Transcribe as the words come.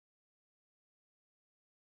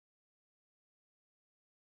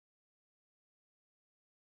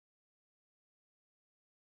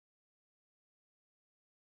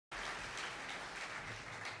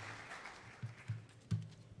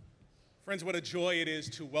Friends, what a joy it is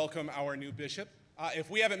to welcome our new bishop. If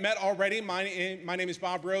we haven't met already, my name is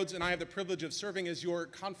Bob Rhodes, and I have the privilege of serving as your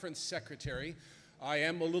conference secretary. I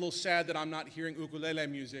am a little sad that I'm not hearing ukulele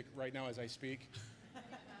music right now as I speak.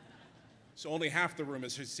 So only half the room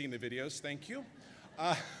has seen the videos. Thank you.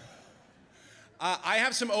 I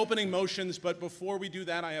have some opening motions, but before we do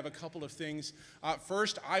that, I have a couple of things.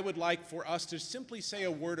 First, I would like for us to simply say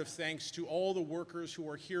a word of thanks to all the workers who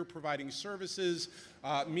are here providing services,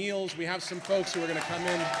 meals. We have some folks who are going to come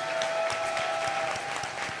in.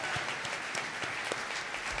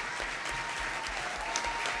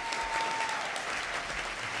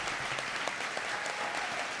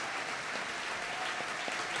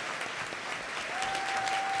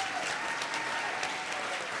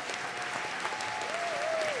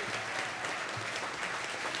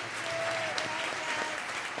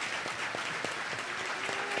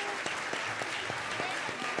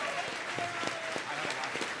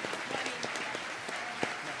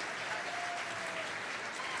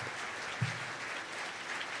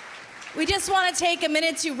 We just want to take a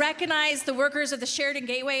minute to recognize the workers of the Sheraton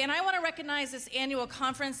Gateway, and I want to recognize this annual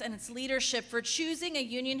conference and its leadership for choosing a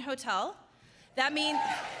union hotel. That means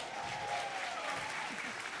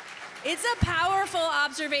it's a powerful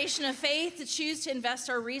observation of faith to choose to invest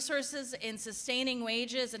our resources in sustaining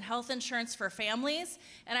wages and health insurance for families,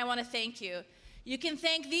 and I want to thank you. You can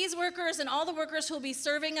thank these workers and all the workers who will be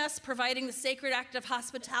serving us, providing the sacred act of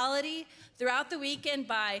hospitality throughout the weekend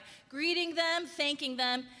by greeting them, thanking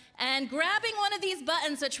them, and grabbing one of these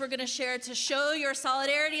buttons, which we're going to share to show your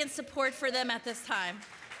solidarity and support for them at this time.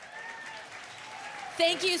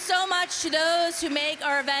 Thank you so much to those who make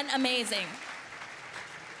our event amazing.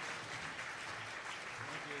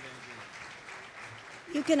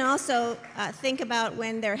 You can also think about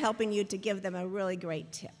when they're helping you to give them a really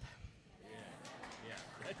great tip.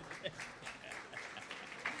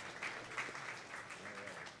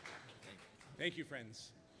 Thank you,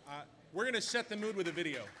 friends. We're going to set the mood with a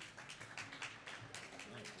video.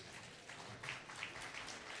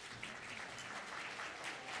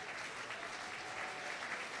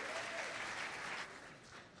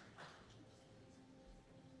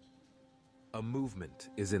 A movement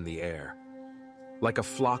is in the air, like a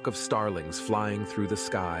flock of starlings flying through the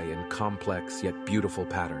sky in complex yet beautiful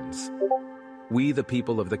patterns. We, the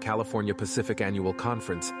people of the California Pacific Annual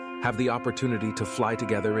Conference, have the opportunity to fly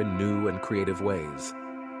together in new and creative ways.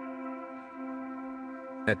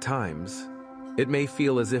 At times, it may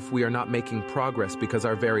feel as if we are not making progress because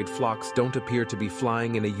our varied flocks don't appear to be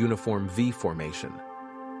flying in a uniform V formation.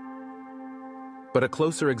 But a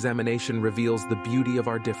closer examination reveals the beauty of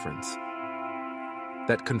our difference,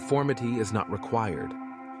 that conformity is not required,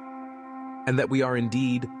 and that we are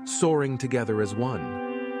indeed soaring together as one.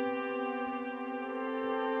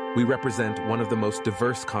 We represent one of the most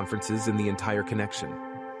diverse conferences in the entire connection.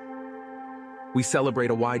 We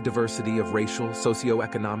celebrate a wide diversity of racial,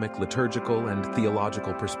 socioeconomic, liturgical, and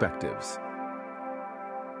theological perspectives.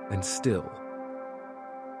 And still,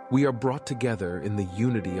 we are brought together in the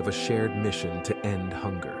unity of a shared mission to end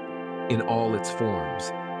hunger, in all its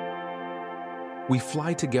forms. We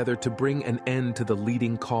fly together to bring an end to the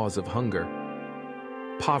leading cause of hunger,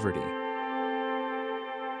 poverty.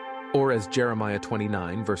 Or as Jeremiah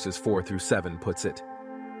 29, verses 4 through 7 puts it,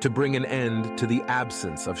 to bring an end to the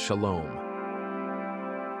absence of shalom.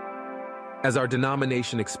 As our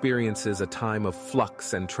denomination experiences a time of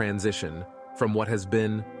flux and transition from what has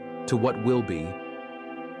been to what will be,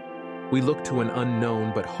 we look to an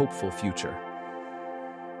unknown but hopeful future.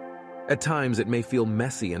 At times, it may feel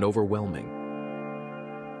messy and overwhelming.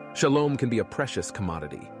 Shalom can be a precious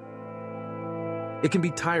commodity. It can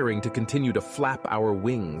be tiring to continue to flap our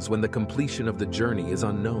wings when the completion of the journey is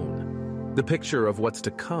unknown. The picture of what's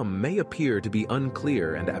to come may appear to be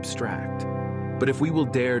unclear and abstract. But if we will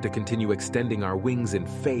dare to continue extending our wings in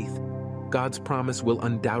faith, God's promise will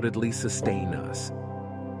undoubtedly sustain us.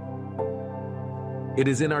 It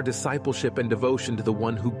is in our discipleship and devotion to the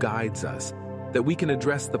one who guides us that we can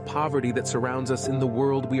address the poverty that surrounds us in the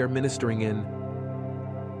world we are ministering in.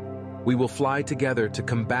 We will fly together to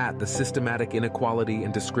combat the systematic inequality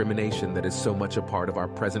and discrimination that is so much a part of our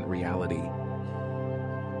present reality.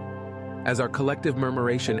 As our collective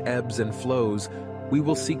murmuration ebbs and flows, we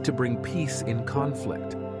will seek to bring peace in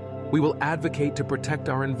conflict. We will advocate to protect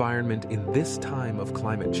our environment in this time of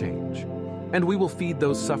climate change. And we will feed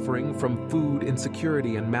those suffering from food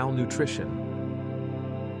insecurity and malnutrition.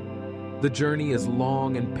 The journey is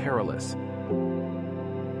long and perilous.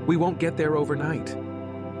 We won't get there overnight.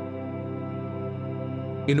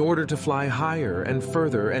 In order to fly higher and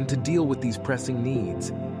further and to deal with these pressing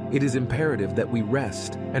needs, it is imperative that we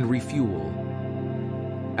rest and refuel.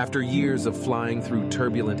 After years of flying through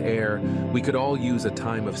turbulent air, we could all use a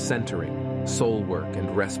time of centering, soul work,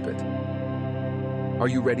 and respite. Are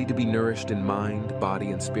you ready to be nourished in mind, body,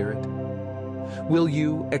 and spirit? Will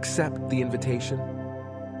you accept the invitation?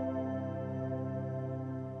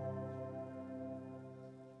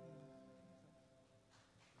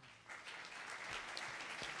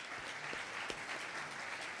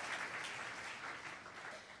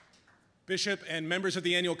 Bishop and members of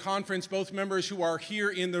the annual conference, both members who are here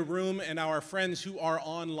in the room and our friends who are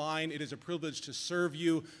online, it is a privilege to serve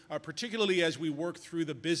you, particularly as we work through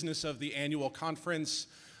the business of the annual conference.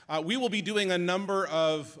 We will be doing a number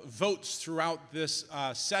of votes throughout this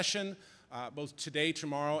session, both today,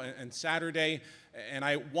 tomorrow, and Saturday, and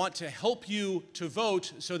I want to help you to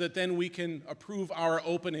vote so that then we can approve our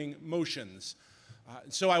opening motions.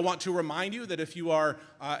 So I want to remind you that if you are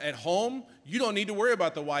at home, you don't need to worry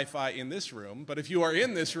about the Wi-Fi in this room, but if you are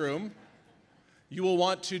in this room, you will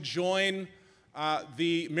want to join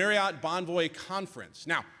the Marriott Bonvoy Conference.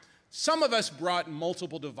 Now, some of us brought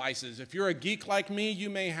multiple devices. If you're a geek like me, you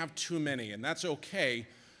may have too many, and that's okay.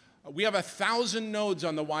 We have 1,000 nodes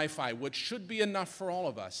on the Wi-Fi, which should be enough for all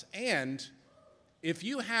of us. And if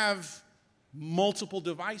you have multiple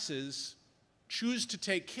devices, choose to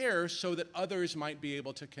take care so that others might be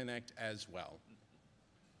able to connect as well.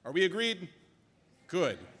 Are we agreed?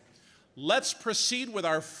 Good. Let's proceed with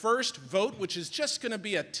our first vote, which is just going to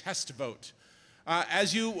be a test vote.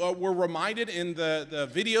 As you were reminded in the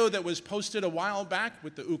video that was posted a while back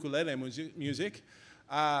with the ukulele music,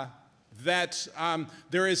 that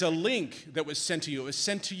there is a link that was sent to you. It was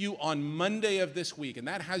sent to you on Monday of this week, and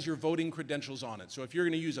that has your voting credentials on it. So if you're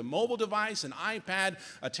going to use a mobile device, an iPad,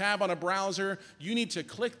 a tab on a browser, you need to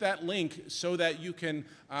click that link so that you can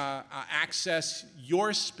access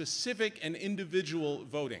your specific and individual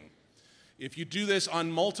voting. If you do this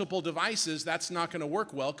on multiple devices, that's not going to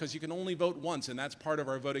work well because you can only vote once, and that's part of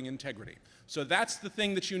our voting integrity. So that's the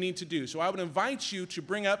thing that you need to do. So I would invite you to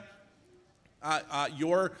bring up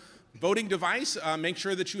your voting device. Make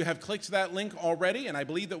sure that you have clicked that link already, and I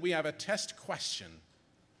believe that we have a test question.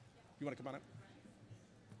 You want to come on up?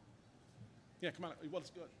 Yeah, come on up. Well, let's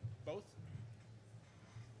go. Both?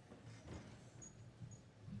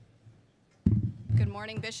 Good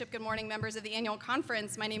morning, Bishop. Good morning, members of the annual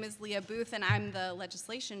conference. My name is Leah Booth, and I'm the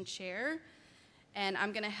legislation chair, and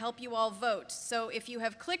I'm going to help you all vote. So if you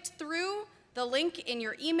have clicked through the link in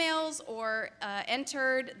your emails or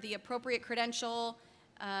entered the appropriate credential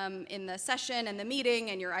in the session and the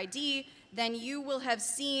meeting and your ID, then you will have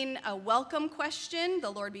seen a welcome question,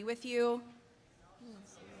 the Lord be with you.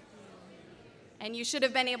 And you should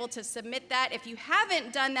have been able to submit that. If you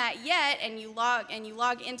haven't done that yet and you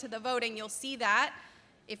log into the voting, you'll see that.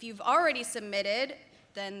 If you've already submitted,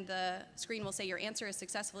 then the screen will say your answer is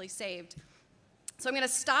successfully saved. So I'm going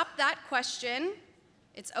to stop that question.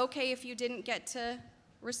 It's okay if you didn't get to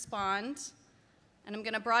respond. And I'm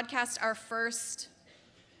going to broadcast our first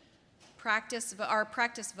practice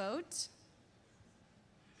vote.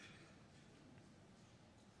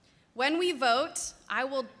 When we vote, I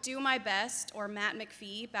will do my best, or Matt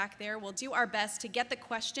McPhee back there will do our best to get the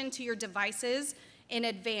question to your devices in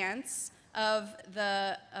advance of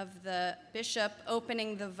the bishop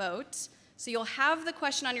opening the vote. So you'll have the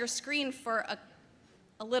question on your screen for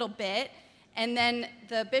a little bit, and then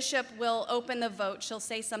the bishop will open the vote. She'll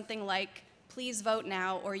say something like, "Please vote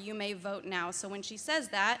now," or "You may vote now." So when she says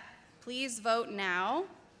that, "Please vote now,"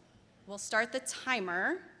 we'll start the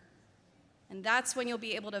timer, and that's when you'll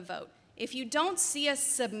be able to vote. If you don't see a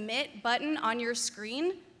submit button on your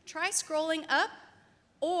screen, try scrolling up,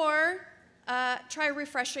 or try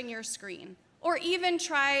refreshing your screen, or even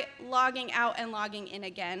try logging out and logging in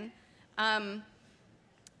again.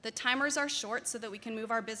 The timers are short so that we can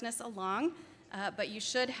move our business along, but you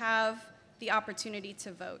should have the opportunity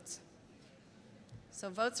to vote. So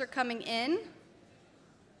votes are coming in.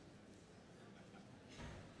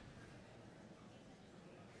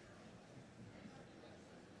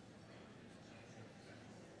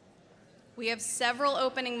 We have several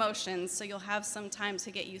opening motions, so you'll have some time to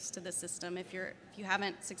get used to the system if you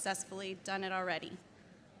haven't successfully done it already.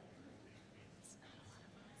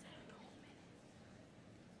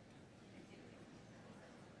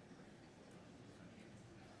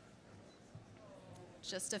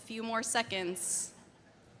 Just a few more seconds.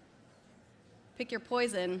 Pick your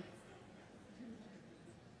poison.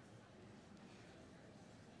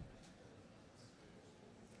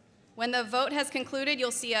 When the vote has concluded,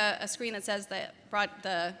 you'll see a screen that says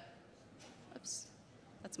oops,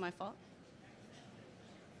 that's my fault.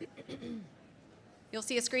 You'll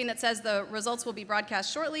see a screen that says the results will be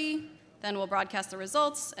broadcast shortly, then we'll broadcast the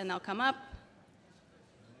results, and they'll come up.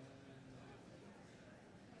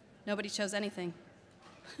 Nobody chose anything,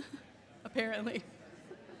 apparently.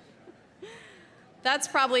 That's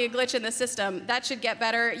probably a glitch in the system. That should get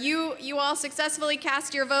better. You all successfully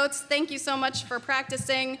cast your votes. Thank you so much for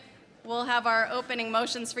practicing. We'll have our opening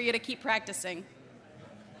motions for you to keep practicing.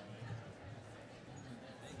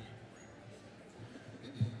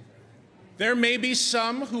 There may be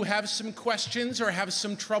some who have some questions or have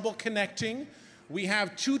some trouble connecting. We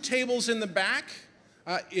have 2 tables in the back.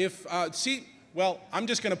 Well, I'm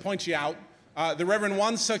just going to point you out. The Reverend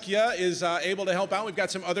Juan Sakya is able to help out. We've got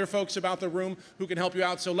some other folks about the room who can help you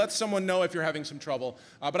out, so let someone know if you're having some trouble.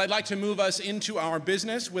 But I'd like to move us into our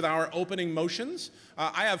business with our opening motions.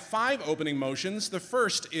 I have 5 opening motions. The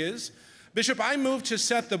first is, Bishop, I move to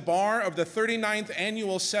set the bar of the 39th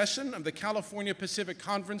annual session of the California Pacific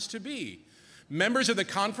Conference to be members of the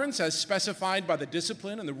conference as specified by the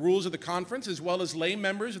discipline and the rules of the conference, as well as lay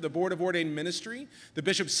members of the Board of Ordained Ministry, the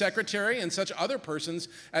bishop's secretary, and such other persons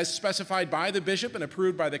as specified by the bishop and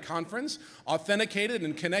approved by the conference, authenticated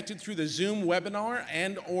and connected through the Zoom webinar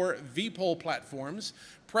and or vPoll platforms,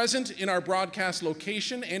 present in our broadcast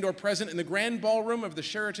location and or present in the grand ballroom of the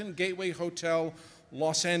Sheraton Gateway Hotel,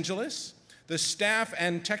 Los Angeles, the staff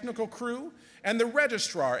and technical crew, and the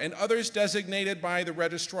registrar and others designated by the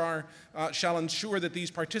registrar shall ensure that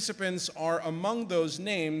these participants are among those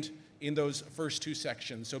named in those first 2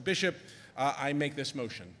 sections. So, Bishop, I make this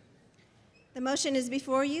motion. The motion is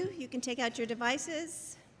before you. You can take out your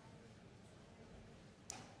devices,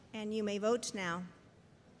 and you may vote now.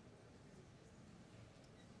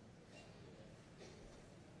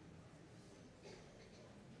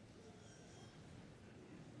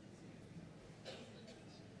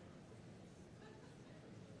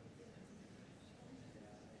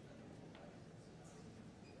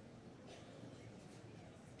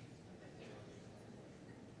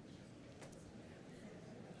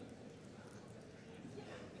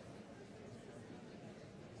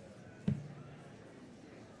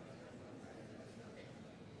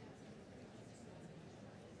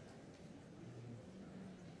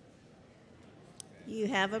 You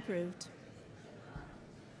have approved.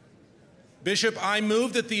 Bishop, I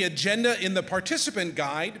move that the agenda in the participant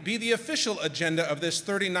guide be the official agenda of this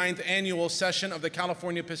 39th annual session of the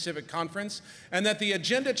California Pacific Conference, and that the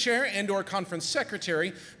agenda chair and or conference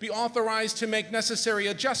secretary be authorized to make necessary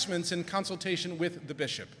adjustments in consultation with the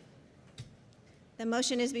bishop. The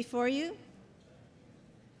motion is before you.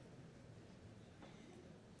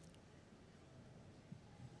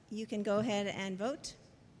 You can go ahead and vote.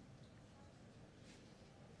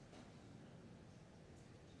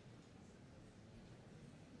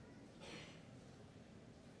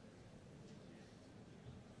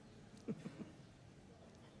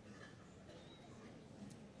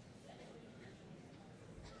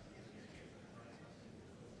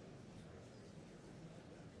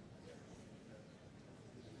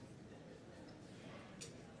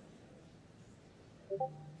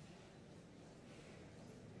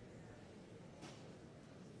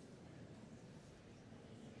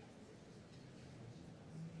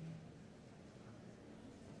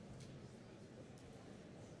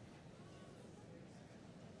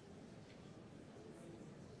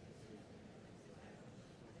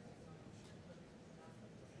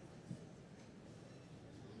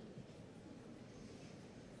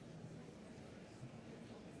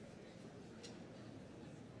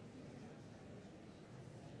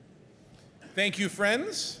 Thank you,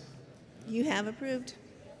 friends. You have approved.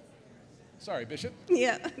 Sorry, Bishop.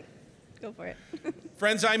 Yeah, go for it.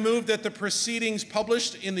 Friends, I move that the proceedings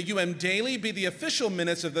published in the UM Daily be the official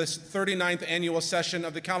minutes of this 39th annual session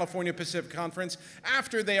of the California Pacific Conference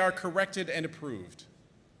after they are corrected and approved.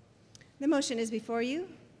 The motion is before you.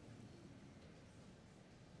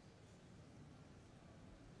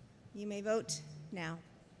 You may vote now.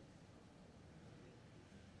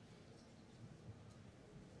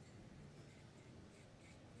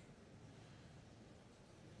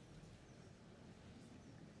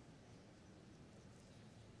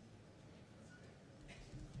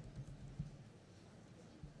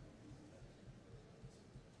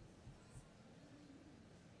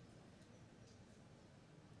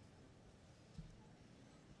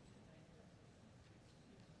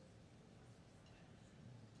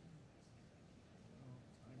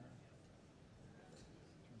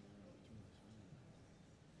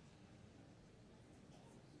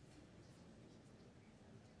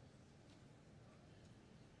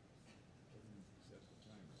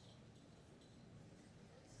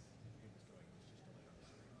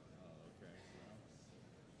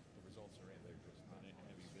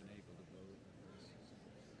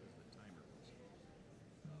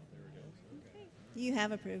 You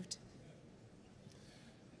have approved.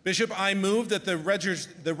 Bishop, I move that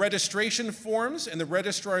the registration forms and the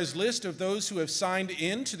registrar's list of those who have signed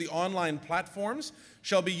in to the online platforms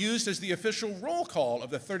shall be used as the official roll call of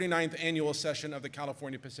the 39th annual session of the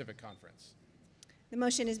California Pacific Conference. The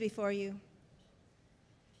motion is before you.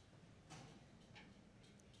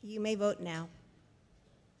 You may vote now.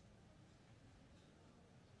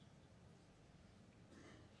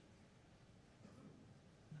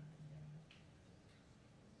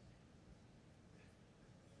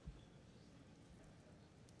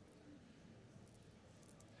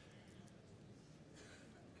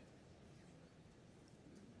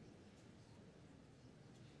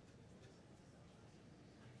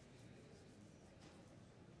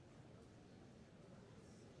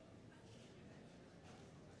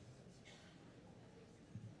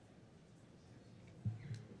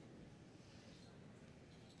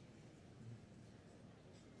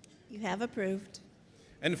 You have approved.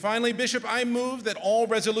 And finally, Bishop, I move that all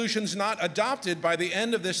resolutions not adopted by the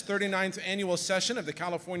end of this 39th annual session of the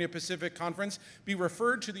California Pacific Conference be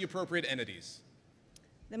referred to the appropriate entities.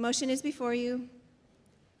 The motion is before you.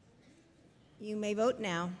 You may vote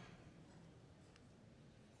now.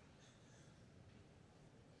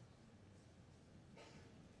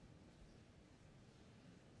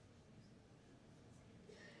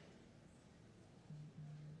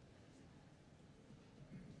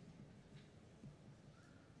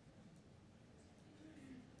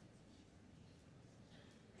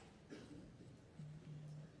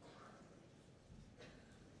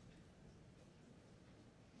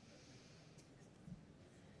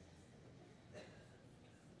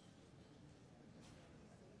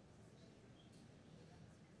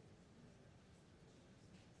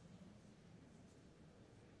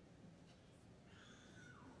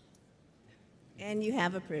 And you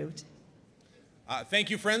have approved. Thank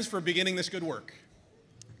you, friends, for beginning this good work.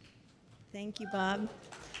 Thank you, Bob.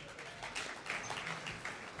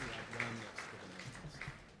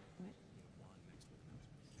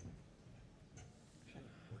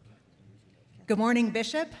 Good morning,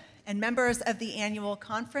 Bishop and members of the annual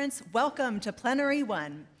conference. Welcome to Plenary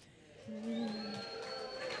 1.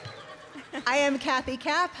 I am Kathy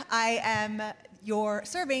Kapp. I am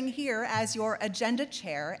serving here as your agenda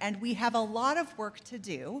chair, and we have a lot of work to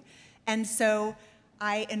do. And so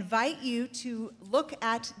I invite you to look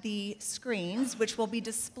at the screens, which will be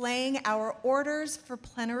displaying our orders for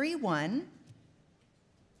Plenary 1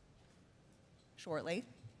 shortly.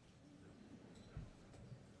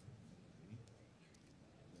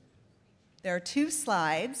 There are 2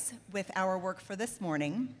 slides with our work for this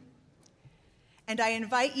morning. And I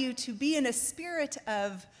invite you to be in a spirit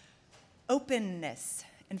of openness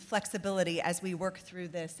and flexibility as we work through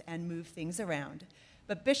this and move things around.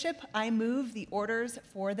 But Bishop, I move the orders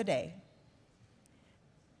for the day.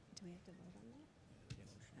 Do we have to vote on that?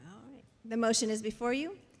 Yes. All right. The motion is before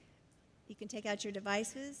you. You can take out your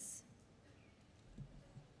devices.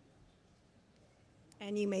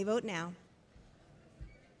 And you may vote now.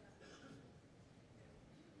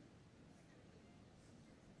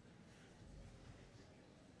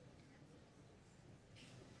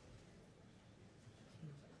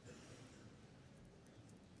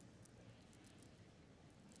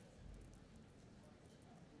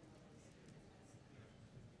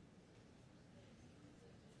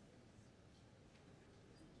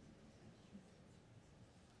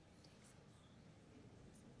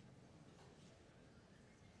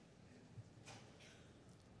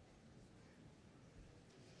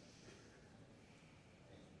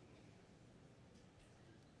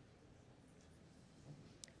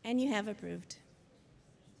 And you have approved.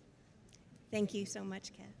 Thank you so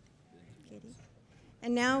much, Katie.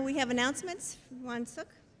 And now we have announcements from Juan Suk.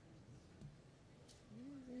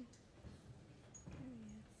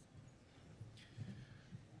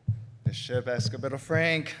 Bishop Escobedo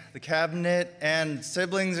Frank, the cabinet, and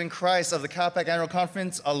siblings in Christ of the CalPAC Annual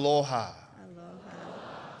Conference, aloha. Aloha.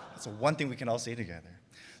 That's one thing we can all say together.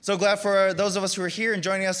 So glad for those of us who are here and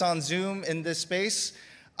joining us on Zoom in this space.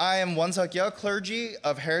 I am Juan Suk, clergy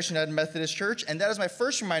of Harris United Methodist Church, and that is my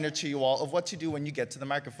first reminder to you all of what to do when you get to the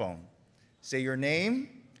microphone. Say your name,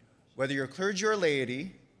 whether you're clergy or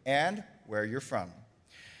laity, and where you're from.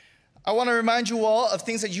 I want to remind you all of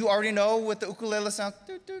things that you already know with the ukulele sound.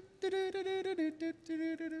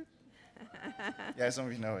 Yeah, some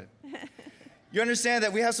of you know it. You understand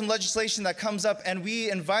that we have some legislation that comes up, and we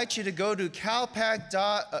invite you to go to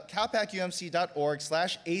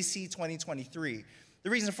calpacumc.org/AC2023. The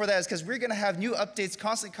reason for that is because we're going to have new updates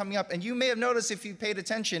constantly coming up, and you may have noticed if you paid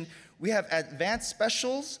attention, we have advanced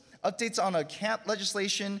specials, updates on a camp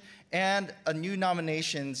legislation, and a new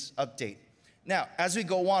nominations update. Now, as we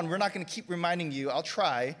go on, we're not going to keep reminding you. I'll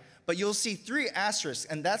try. But you'll see 3 asterisks,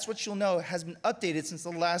 and that's what you'll know has been updated since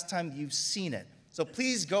the last time you've seen it. So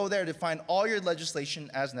please go there to find all your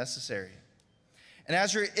legislation as necessary. And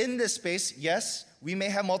as you're in this space, yes, we may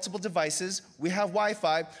have multiple devices, we have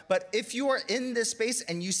Wi-Fi, but if you are in this space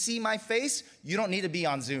and you see my face, you don't need to be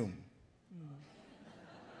on Zoom.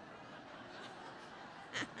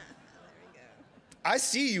 I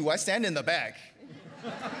see you, I stand in the back.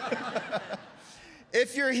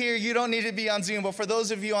 If you're here, you don't need to be on Zoom, but for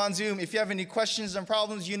those of you on Zoom, if you have any questions and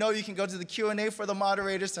problems, you know you can go to the Q&A for the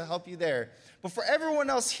moderators to help you there. But for everyone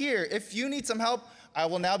else here, if you need some help, I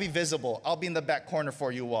will now be visible. I'll be in the back corner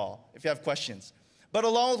for you all if you have questions. But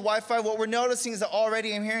along with Wi-Fi, what we're noticing is that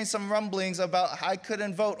already I'm hearing some rumblings about I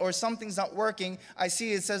couldn't vote or something's not working. I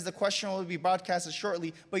see it says the question will be broadcasted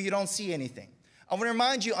shortly, but you don't see anything. I want to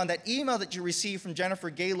remind you on that email that you received from Jennifer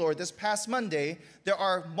Gaylord this past Monday, there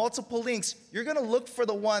are multiple links. You're going to look for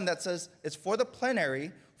the one that says it's for the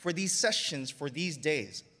plenary for these sessions for these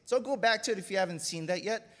days. So go back to it if you haven't seen that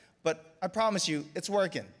yet, but I promise you it's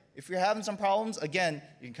working. If you're having some problems, again,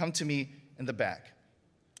 you can come to me in the back.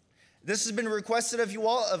 This has been requested of you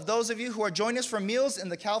all, of those of you who are joining us for meals in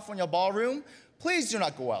the California Ballroom. Please do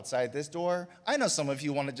not go outside this door. I know some of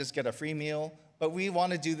you want to just get a free meal, but we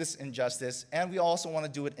want to do this in justice, and we also want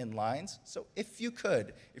to do it in lines. So if you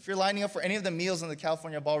could, if you're lining up for any of the meals in the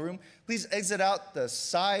California Ballroom, please exit out the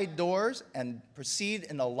side doors and proceed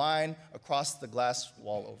in a line across the glass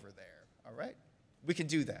wall over there, all right? We can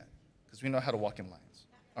do that, because we know how to walk in lines.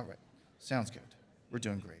 All right, sounds good. We're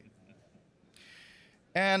doing great.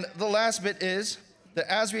 And the last bit is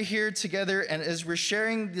that as we're here together and as we're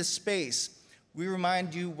sharing this space, we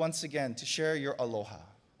remind you once again to share your aloha.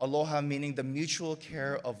 Aloha meaning the mutual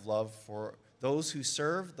care of love for those who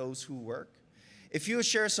serve, those who work. If you would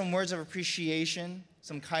share some words of appreciation,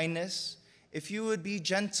 some kindness, if you would be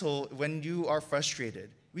gentle when you are frustrated,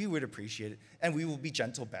 we would appreciate it, and we will be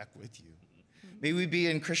gentle back with you. May we be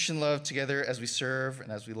in Christian love together as we serve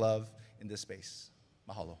and as we love in this space.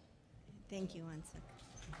 Mahalo. Thank you, Ansuk.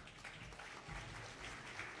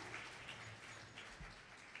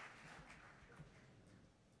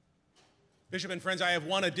 Bishop and friends, I have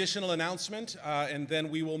one additional announcement, and then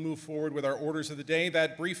we will move forward with our orders of the day.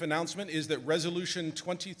 That brief announcement is that Resolution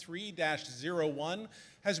 23-01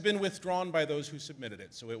 has been withdrawn by those who submitted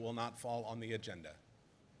it, so it will not fall on the agenda.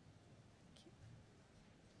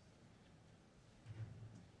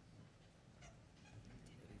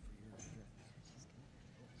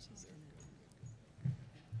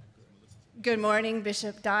 Good morning,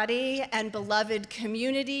 Bishop Dottie and beloved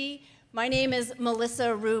community. My name is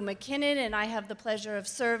Melissa Rue McKinnon, and I have the pleasure of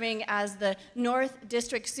serving as the North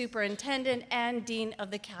District Superintendent and Dean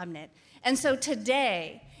of the Cabinet. And so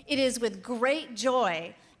today, it is with great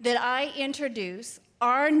joy that I introduce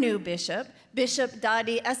our new bishop, Bishop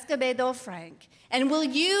Dottie Escobedo Frank. And will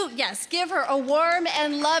you, yes, give her a warm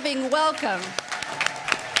and loving welcome.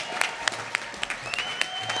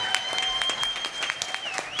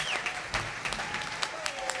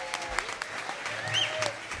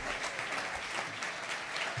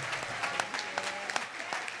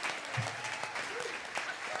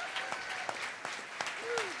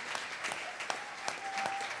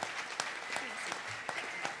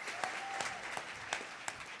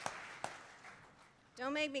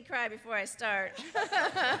 Don't make me cry before I start.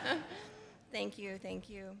 Thank you, thank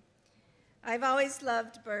you. I've always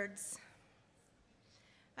loved birds.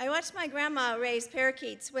 I watched my grandma raise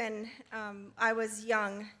parakeets when I was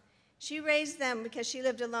young. She raised them because she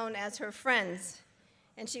lived alone as her friends,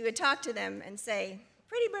 and she would talk to them and say,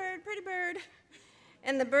 "Pretty bird, pretty bird."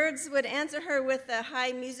 And the birds would answer her with a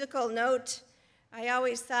high musical note. I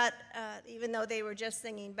always thought, even though they were just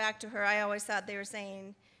singing back to her, I always thought they were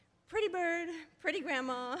saying, "Pretty bird, pretty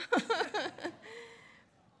grandma."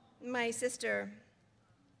 My sister,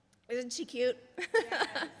 isn't she cute?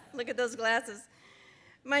 Yes. Look at those glasses.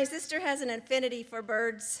 My sister has an affinity for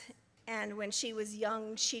birds, and when she was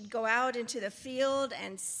young, she'd go out into the field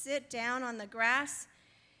and sit down on the grass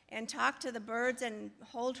and talk to the birds and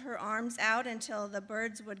hold her arms out until the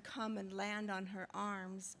birds would come and land on her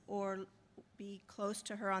arms or be close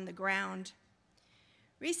to her on the ground.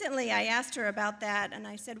 Recently, I asked her about that, and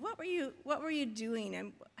I said, what were you doing,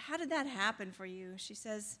 and how did that happen for you? She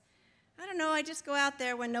says, "I don't know, I just go out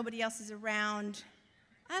there when nobody else is around.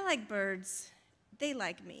 I like birds. They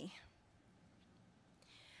like me."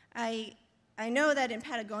 I know that in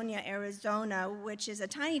Patagonia, Arizona, which is a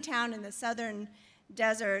tiny town in the southern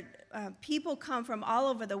desert, people come from all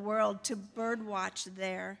over the world to bird watch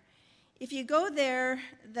there. If you go there,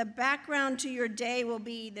 the background to your day will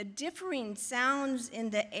be the differing sounds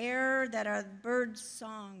in the air that are birds'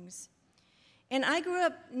 songs. And I grew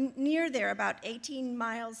up near there, about 18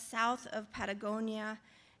 miles south of Patagonia,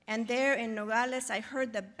 and there in Nogales, I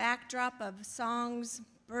heard the backdrop of songs,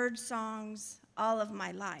 bird songs, all of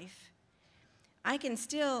my life. I can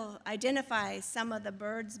still identify some of the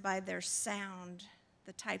birds by their sound,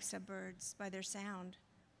 the types of birds by their sound.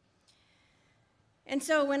 And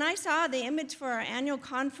so when I saw the image for our annual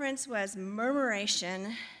conference was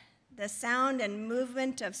murmuration, the sound and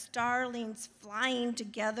movement of starlings flying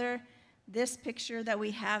together, this picture that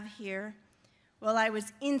we have here, well, I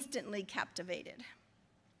was instantly captivated.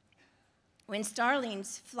 When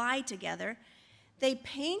starlings fly together, they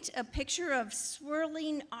paint a picture of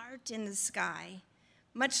swirling art in the sky,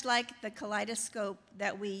 much like the kaleidoscope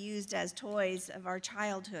that we used as toys of our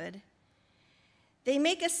childhood. They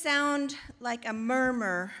make a sound like a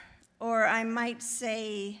murmur, or I might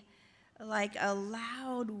say like a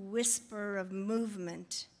loud whisper of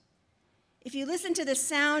movement. If you listen to the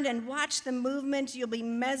sound and watch the movement, you'll be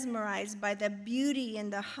mesmerized by the beauty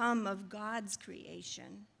and the hum of God's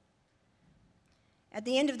creation. At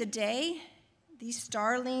the end of the day, these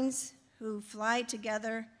starlings who fly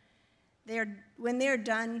together, when they're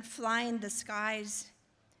done flying the skies,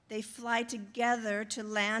 they fly together to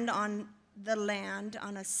land on the land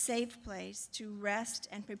on a safe place to rest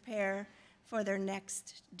and prepare for their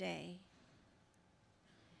next day.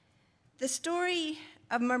 The story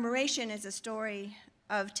of murmuration is a story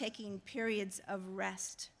of taking periods of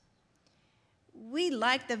rest. We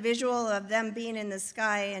like the visual of them being in the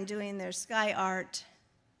sky and doing their sky art,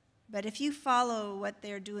 but if you follow what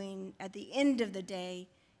they're doing at the end of the day,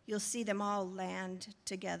 you'll see them all land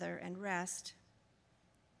together and rest.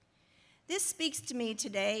 This speaks to me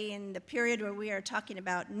today in the period where we are talking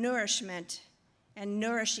about nourishment and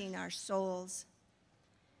nourishing our souls.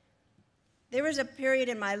 There was a period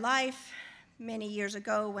in my life many years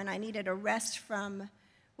ago when I needed a rest from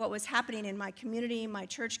what was happening in my community, my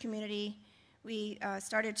church community. We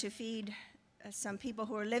started to feed some people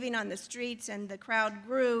who were living on the streets, and the crowd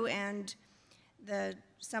grew, and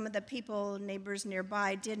some of the people, neighbors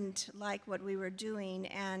nearby, didn't like what we were doing,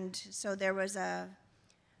 and so there was a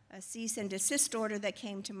cease and desist order that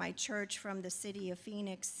came to my church from the city of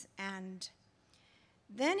Phoenix, and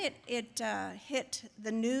then it hit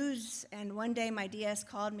the news, and one day my DS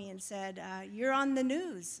called me and said, "You're on the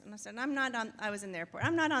news." And I said, "I'm not on." I was in the airport.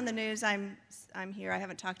 "I'm not on the news. I'm here. I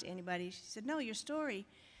haven't talked to anybody." She said, "No, your story,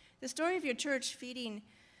 the story of your church feeding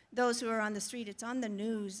those who are on the street, it's on the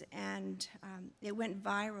news," and it went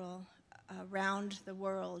viral around the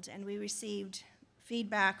world, and we received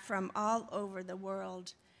feedback from all over the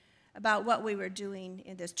world about what we were doing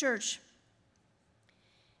in this church.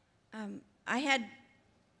 I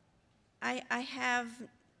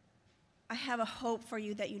have a hope for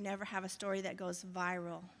you that you never have a story that goes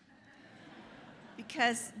viral,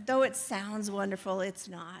 because though it sounds wonderful, it's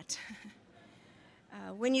not.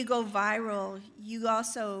 When you go viral, you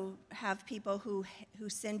also have people who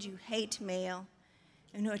send you hate mail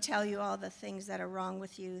and who tell you all the things that are wrong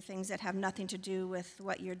with you, things that have nothing to do with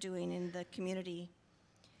what you're doing in the community.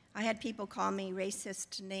 I had people call me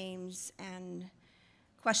racist names and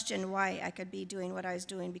question why I could be doing what I was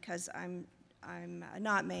doing because I'm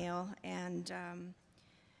not male, and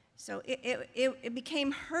so it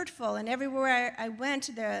became hurtful. And everywhere I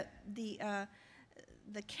went, the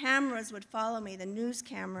cameras would follow me, the news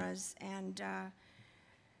cameras, and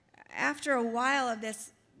after a while of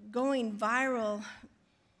this going viral,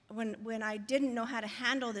 when I didn't know how to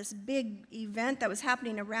handle this big event that was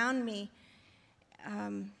happening around me,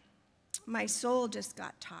 my soul just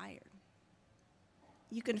got tired.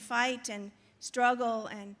 You can fight and struggle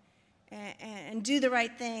and do the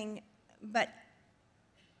right thing, but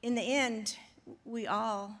in the end, we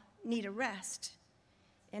all need a rest,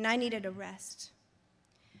 and I needed a rest.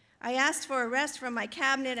 I asked for a rest from my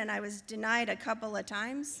cabinet, and I was denied a couple of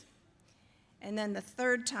times, and then the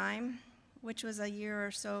third time, which was a year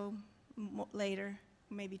or so later,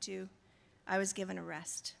 maybe 2, I was given a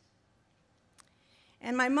rest.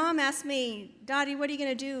 And my mom asked me, "Dottie, what are you going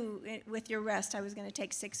to do with your rest?" I was going to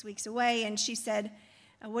take 6 weeks away, and she said,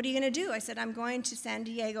 "What are you going to do?" I said, "I'm going to San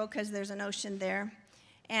Diego because there's an ocean there,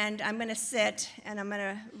 and I'm going to sit and I'm going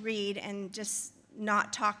to read and just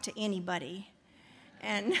not talk to anybody."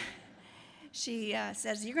 And she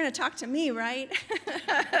says, "You're going to talk to me, right?"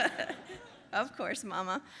 "Of course,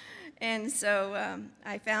 Mama." And so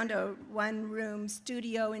I found a one-room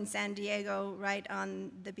studio in San Diego right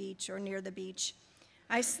on the beach or near the beach.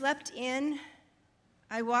 I slept in,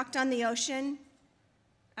 I walked on the ocean,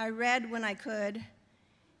 I read when I could,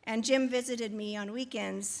 And Jim visited me on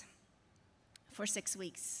weekends for 6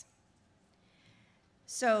 weeks.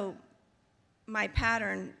 So my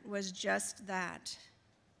pattern was just that.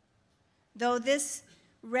 Though this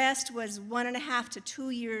rest was 1.5 to 2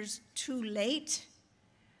 years too late,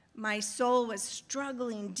 my soul was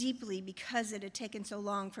struggling deeply because it had taken so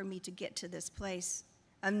long for me to get to this place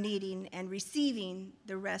of needing and receiving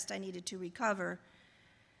the rest I needed to recover.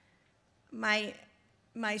 My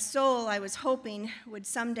soul, I was hoping, would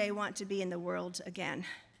someday want to be in the world again.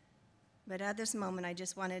 But at this moment, I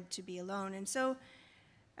just wanted to be alone. And so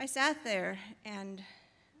I sat there and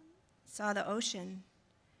saw the ocean,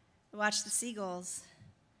 watched the seagulls,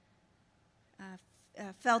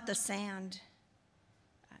 felt the sand,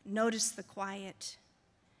 noticed the quiet,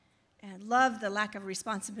 and loved the lack of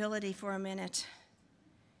responsibility for a minute,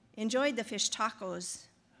 enjoyed the fish tacos,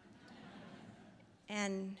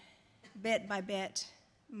 and bit by bit,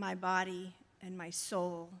 my body and my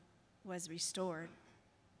soul was restored.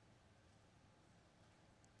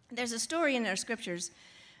 There's a story in our scriptures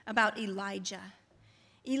about Elijah.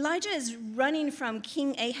 Elijah is running from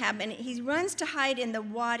King Ahab, and he runs to hide in the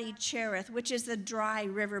Wadi Cherith, which is the dry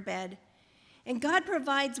riverbed. And God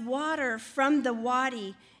provides water from the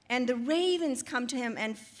wadi, and the ravens come to him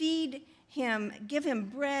and feed him, give him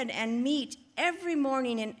bread and meat every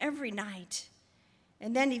morning and every night.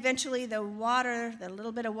 And then eventually the water, the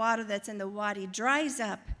little bit of water that's in the wadi, dries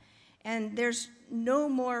up, and there's no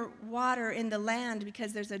more water in the land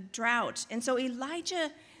because there's a drought. And so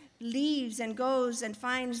Elijah leaves and goes and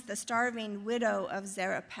finds the starving widow of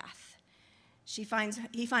Zarephath. He finds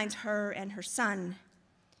her and her son.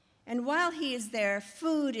 And while he is there,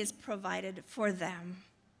 food is provided for them.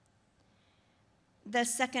 The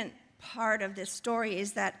second part of this story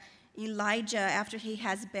is that Elijah, after he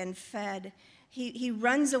has been fed, he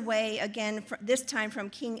runs away again, this time from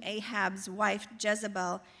King Ahab's wife,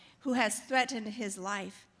 Jezebel, who has threatened his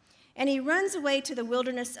life. And he runs away to the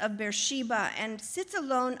wilderness of Beersheba and sits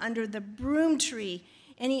alone under the broom tree.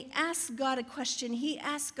 And he asks God a question. He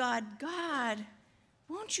asks God,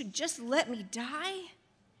 won't you just let me die?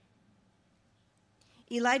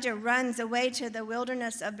 Elijah runs away to the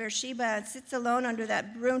wilderness of Beersheba and sits alone under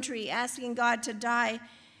that broom tree, asking God to die,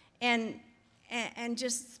 and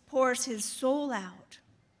just pours his soul out.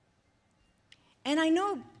 And I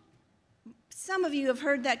know some of you have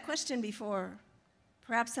heard that question before.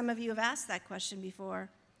 Perhaps some of you have asked that question before.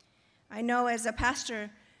 I know as a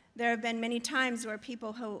pastor, there have been many times where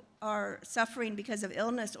people who are suffering because of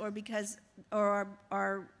illness or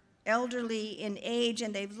are elderly in age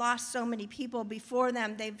and they've lost so many people before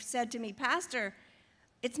them, they've said to me, Pastor,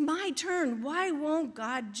 it's my turn. Why won't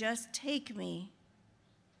God just take me?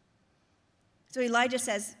 So Elijah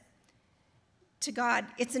says to God,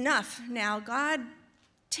 it's enough now. God,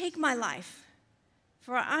 take my life,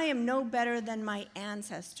 for I am no better than my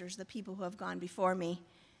ancestors, the people who have gone before me.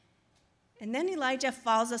 And then Elijah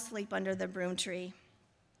falls asleep under the broom tree.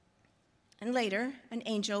 And later, an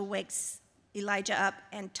angel wakes Elijah up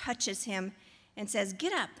and touches him and says,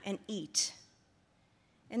 get up and eat.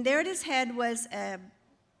 And there at his head was a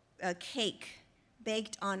cake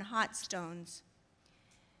baked on hot stones.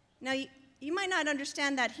 Now, you might not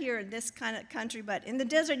understand that here in this kind of country, but in the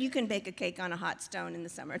desert, you can bake a cake on a hot stone in the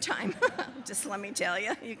summertime. Just let me tell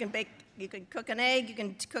you. You can cook an egg, you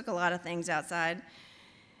can cook a lot of things outside.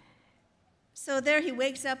 So there he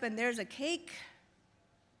wakes up, and there's a cake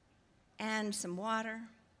and some water.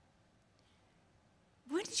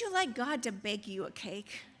 Wouldn't you like God to bake you a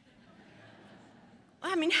cake?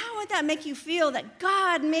 I mean, how would that make you feel that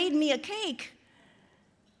God made me a cake?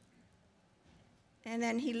 And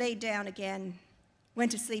then he laid down again,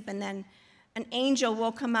 went to sleep, and then an angel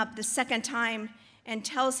woke him up the second time and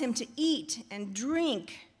tells him to eat and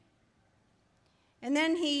drink. And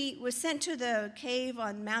then he was sent to the cave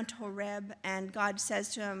on Mount Horeb, and God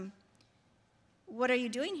says to him, what are you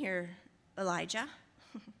doing here, Elijah?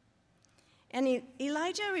 And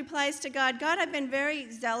Elijah replies to God, God, I've been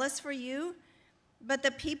very zealous for you, but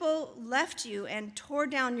the people left you and tore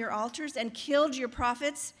down your altars and killed your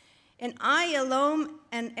prophets, and I alone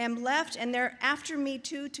am left, and they're after me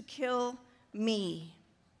too to kill me.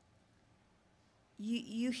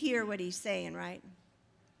 You hear what he's saying, right?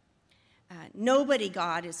 Nobody,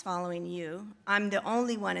 God, is following you. I'm the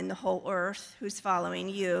only one in the whole earth who's following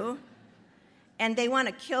you, and they want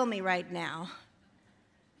to kill me right now.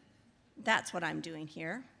 That's what I'm doing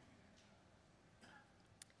here.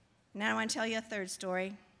 Now I want to tell you a third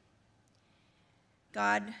story.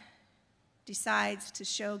 God decides to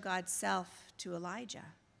show God's self to Elijah.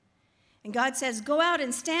 And God says, go out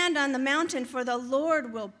and stand on the mountain, for the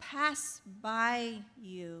Lord will pass by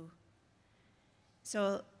you.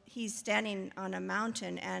 So he's standing on a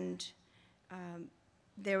mountain, and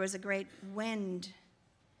there was a great wind.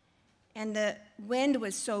 And the wind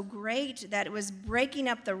was so great that it was breaking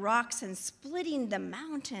up the rocks and splitting the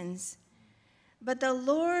mountains. But the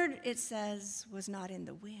Lord, it says, was not in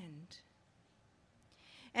the wind.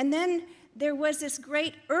 And then there was this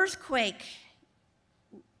great earthquake.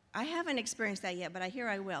 I haven't experienced that yet, but I hear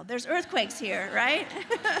I will. There's earthquakes here, right?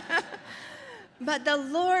 But the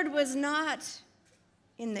Lord was not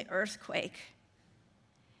in the earthquake.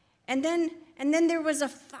 And then there was a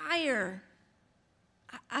fire.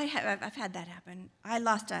 I've had that happen. I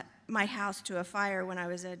lost my house to a fire when I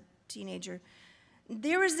was a teenager.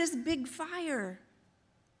 There was this big fire,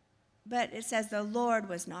 but it says the Lord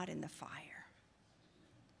was not in the fire.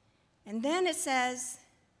 And then it says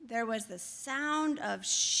there was the sound of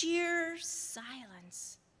sheer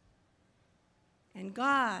silence, and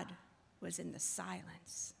God was in the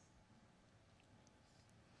silence.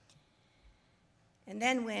 And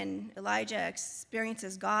then when Elijah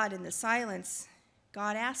experiences God in the silence,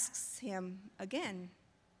 God asks him again,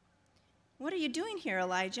 "What are you doing here,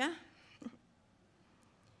 Elijah?"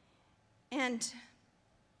 And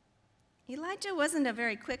Elijah wasn't a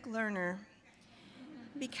very quick learner,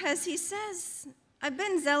 because he says, "I've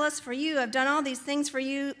been zealous for you. I've done all these things for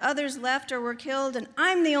you. Others left or were killed, and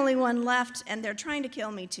I'm the only one left, and they're trying to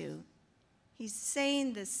kill me too." He's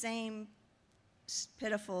saying the same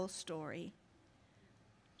pitiful story.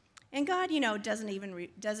 And God, doesn't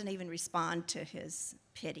even respond to his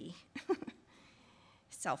pity,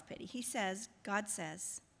 self-pity. God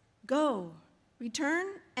says, "Go,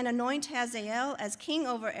 return and anoint Hazael as king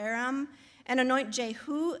over Aram, and anoint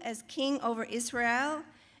Jehu as king over Israel,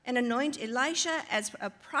 and anoint Elisha as a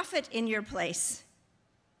prophet in your place."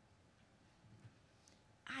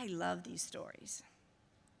 I love these stories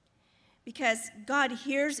because God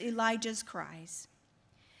hears Elijah's cries.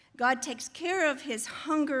 God takes care of his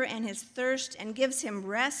hunger and his thirst and gives him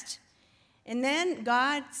rest. And then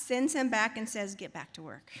God sends him back and says, "Get back to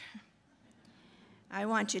work. I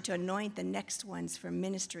want you to anoint the next ones for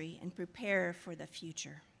ministry and prepare for the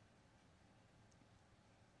future."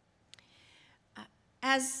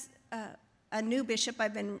 As a new bishop,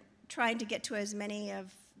 I've been trying to get to as many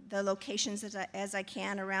of the locations as I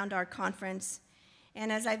can around our conference.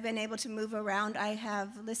 And as I've been able to move around, I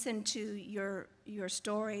have listened to your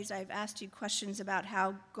stories. I've asked you questions about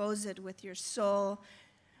how goes it with your soul.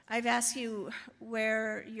 I've asked you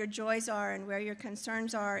where your joys are and where your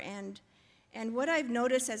concerns are. And what I've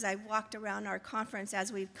noticed as I've walked around our conference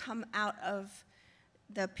as we've come out of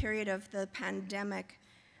the period of the pandemic,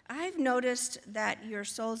 I've noticed that your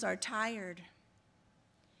souls are tired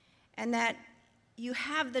and that you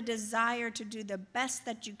have the desire to do the best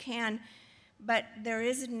that you can, but there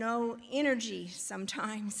is no energy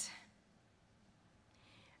sometimes.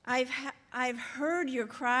 I've heard your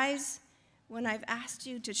cries when I've asked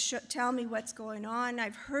you to tell me what's going on.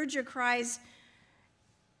 I've heard your cries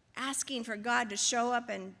asking for God to show up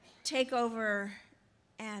and take over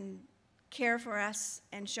and care for us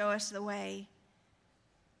and show us the way.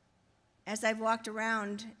 As I've walked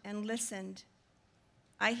around and listened,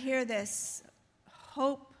 I hear this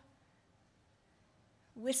hope,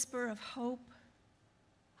 whisper of hope,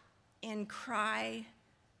 and cry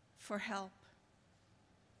for help.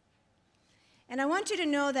 And I want you to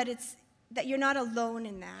know that you're not alone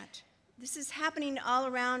in that. This is happening all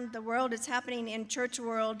around the world. It's happening in church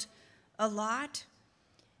world a lot.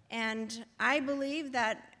 And I believe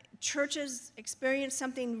that churches experienced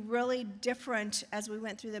something really different as we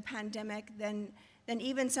went through the pandemic than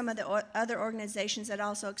even some of the other organizations that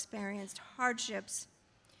also experienced hardships.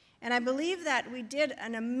 And I believe that we did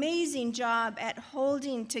an amazing job at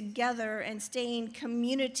holding together and staying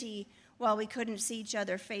community while we couldn't see each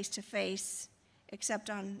other face to face,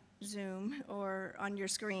 except on Zoom or on your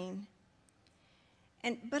screen.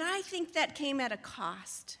 But I think that came at a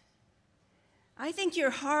cost. I think your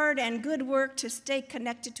hard and good work to stay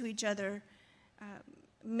connected to each other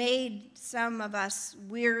made some of us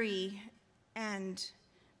weary and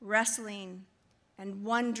wrestling and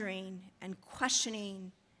wondering and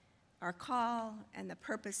questioning our call and the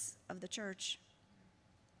purpose of the church.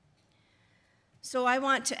 So I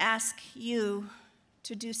want to ask you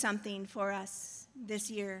to do something for us this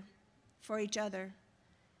year, for each other,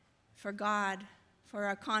 for God, for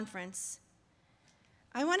our conference.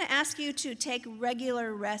 I want to ask you to take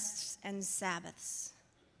regular rests and Sabbaths.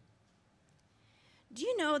 Do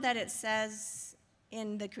you know that it says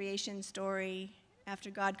in the creation story, after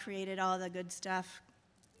God created all the good stuff,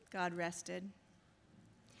 God rested?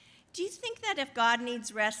 Do you think that if God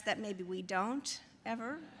needs rest, that maybe we don't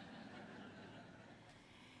ever?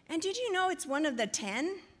 And did you know it's one of the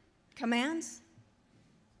 10 commands.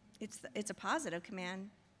 It's a positive command.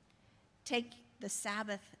 Take the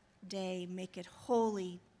Sabbath day, make it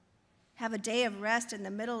holy. Have a day of rest in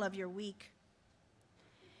the middle of your week.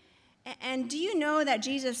 And do you know that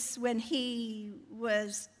Jesus, when he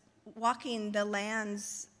was walking the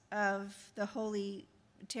lands of the holy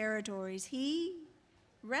territories, he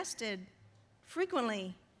rested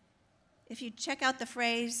frequently. If you check out the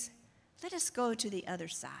phrase, let us go to the other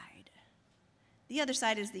side. The other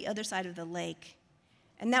side is the other side of the lake.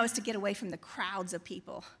 And that was to get away from the crowds of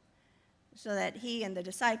people so that he and the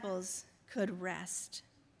disciples could rest.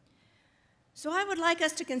 So I would like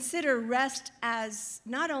us to consider rest as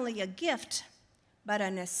not only a gift, but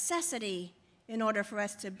a necessity in order for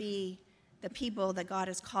us to be the people that God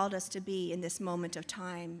has called us to be in this moment of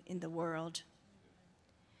time in the world.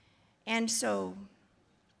 And so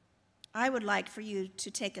I would like for you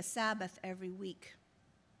to take a Sabbath every week.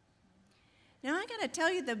 Now, I got to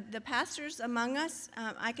tell you, the pastors among us,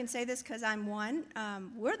 I can say this because I'm one,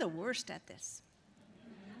 we're the worst at this.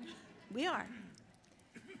 We are.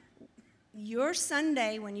 Your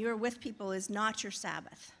Sunday when you're with people is not your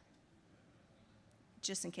Sabbath,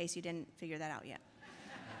 just in case you didn't figure that out yet.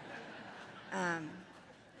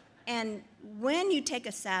 And when you take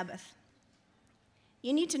a Sabbath,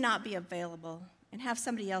 you need to not be available and have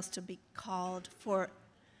somebody else to be called for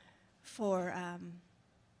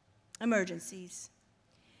emergencies.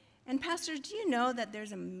 And pastors, do you know that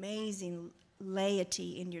there's amazing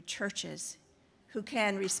laity in your churches who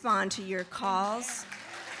can respond to your calls?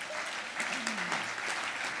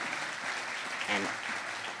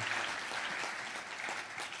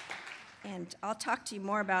 And I'll talk to you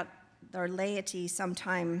more about our laity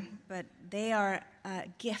sometime, but they are a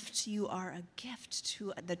gift. You are a gift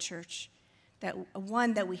to the church,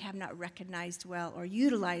 one that we have not recognized well or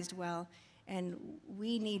utilized well, and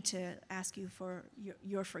we need to ask you for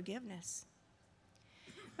your forgiveness.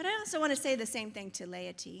 But I also want to say the same thing to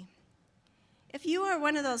laity. If you are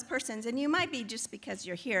one of those persons, and you might be just because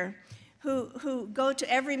you're here, who go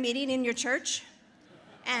to every meeting in your church,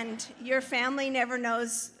 and your family never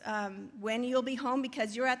knows when you'll be home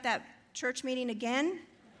because you're at that church meeting again,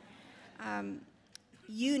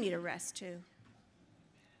 you need a rest too.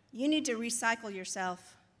 You need to recycle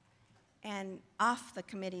yourself and off the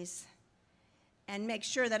committees and make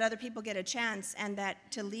sure that other people get a chance and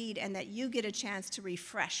that to lead and that you get a chance to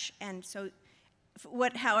refresh. And so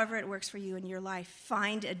however it works for you in your life,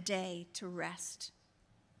 find a day to rest.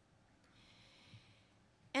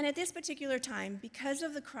 And at this particular time, because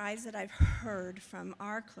of the cries that I've heard from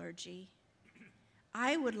our clergy,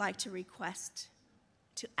 I would like to request,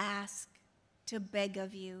 to ask, to beg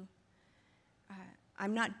of you.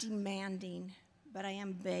 I'm not demanding, but I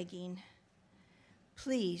am begging.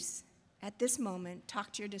 Please, at this moment,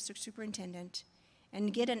 talk to your district superintendent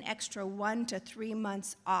and get an extra 1 to 3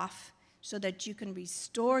 months off so that you can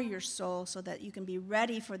restore your soul, so that you can be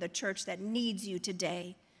ready for the church that needs you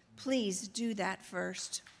today. Please do that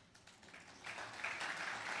first.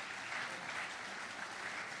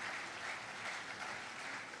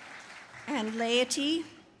 And laity,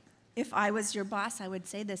 if I was your boss, I would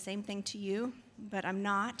say the same thing to you, but I'm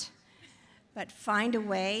not. But find a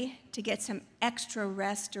way to get some extra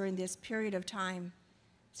rest during this period of time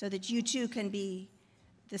so that you too can be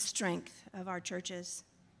the strength of our churches.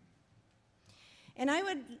 And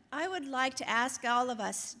I would like to ask all of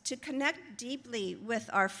us to connect deeply with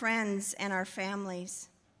our friends and our families.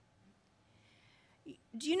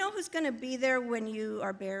 Do you know who's going to be there when you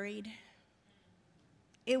are buried?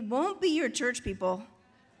 It won't be your church people.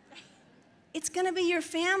 It's going to be your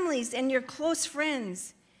families and your close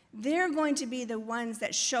friends. They're going to be the ones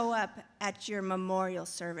that show up at your memorial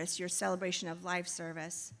service, your celebration of life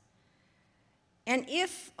service. And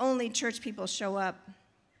if only church people show up,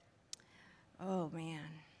 oh, man.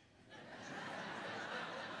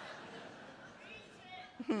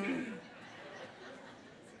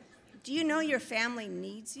 Do you know your family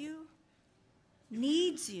needs you?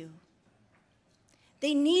 Needs you.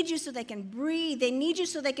 They need you so they can breathe. They need you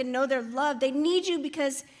so they can know they're loved. They need you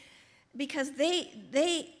because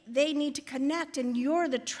they need to connect, and you're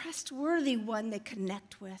the trustworthy one they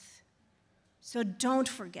connect with. So don't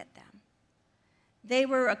forget them. They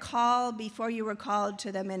were a call before you were called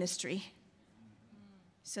to the ministry.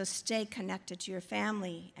 So stay connected to your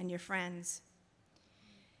family and your friends.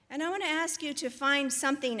 And I want to ask you to find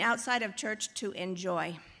something outside of church to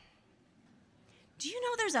enjoy. Do you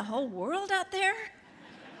know there's a whole world out there?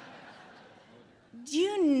 Do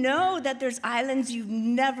you know that there's islands you've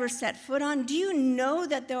never set foot on? Do you know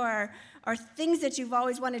that there or things that you've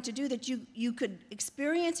always wanted to do that you could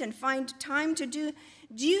experience and find time to do?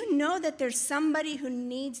 Do you know that there's somebody who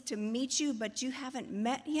needs to meet you, but you haven't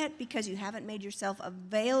met yet because you haven't made yourself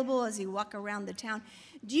available as you walk around the town?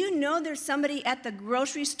 Do you know there's somebody at the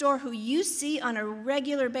grocery store who you see on a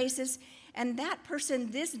regular basis, and that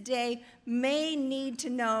person this day may need to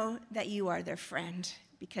know that you are their friend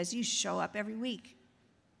because you show up every week?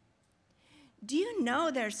 Do you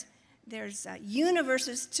know there's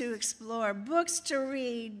universes to explore, books to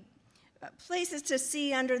read, places to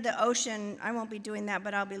see under the ocean? I won't be doing that,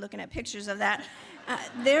 but I'll be looking at pictures of that.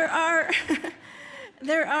 There are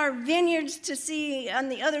vineyards to see on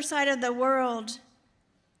the other side of the world.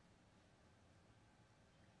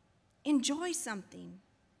 Enjoy something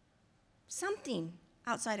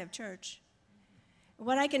outside of church.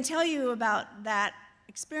 What I can tell you about that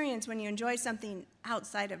experience when you enjoy something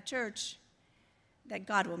outside of church, that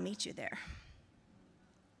God will meet you there.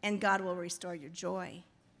 And God will restore your joy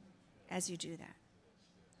as you do that.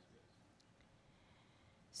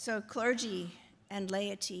 So clergy and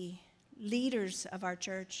laity, leaders of our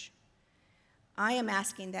church, I am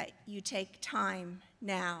asking that you take time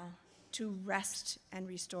now to rest and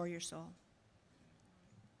restore your soul.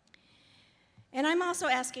 And I'm also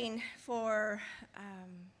asking for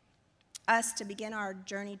us to begin our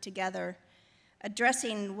journey together,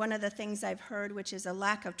 addressing one of the things I've heard, which is a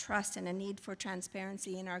lack of trust and a need for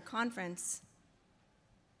transparency in our conference.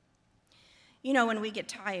 You know, when we get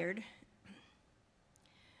tired,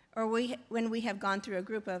 or when we have gone through a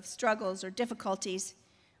group of struggles or difficulties,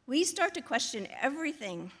 we start to question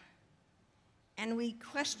everything, and we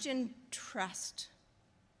question trust,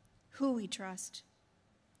 who we trust.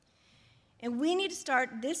 And we need to start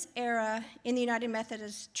this era in the United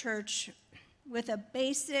Methodist Church with a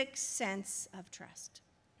basic sense of trust.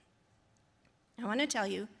 I want to tell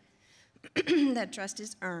you that trust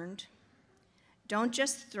is earned. Don't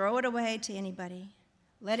just throw it away to anybody.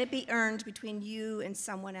 Let it be earned between you and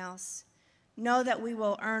someone else. Know that we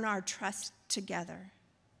will earn our trust together.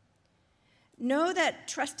 Know that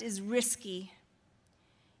trust is risky.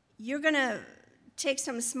 You're going to take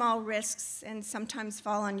some small risks and sometimes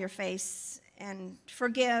fall on your face and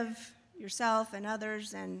forgive yourself and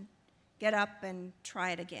others and get up and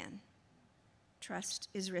try it again. Trust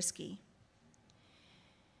is risky.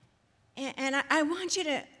 And I want you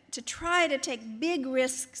to try to take big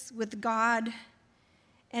risks with God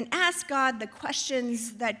and ask God the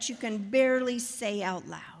questions that you can barely say out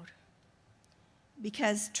loud,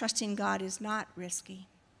 because trusting God is not risky.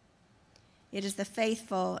 It is the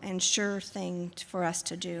faithful and sure thing for us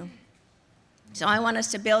to do. So I want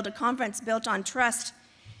us to build a conference built on trust,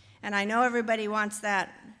 and I know everybody wants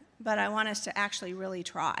that, but I want us to actually really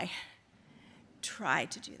try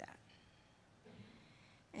to do that.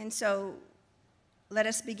 And so let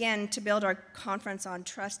us begin to build our conference on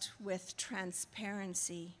trust with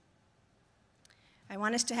transparency. I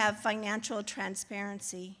want us to have financial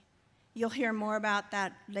transparency. You'll hear more about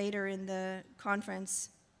that later in the conference.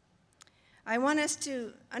 I want us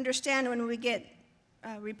to understand when we get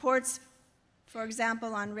reports, for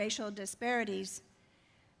example, on racial disparities,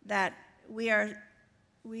 that we are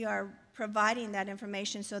providing that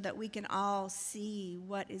information so that we can all see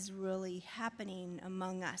what is really happening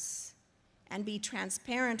among us and be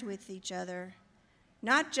transparent with each other,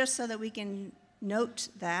 not just so that we can note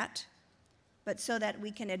that, but so that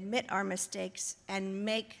we can admit our mistakes and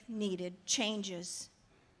make needed changes.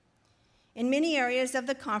 In many areas of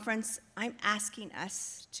the conference, I'm asking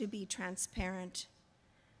us to be transparent,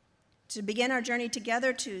 to begin our journey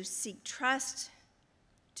together to seek trust,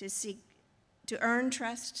 to earn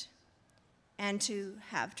trust, and to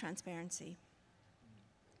have transparency.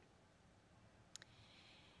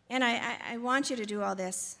 And I want you to do all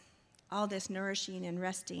this nourishing and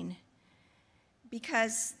resting,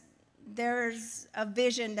 because there's a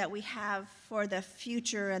vision that we have for the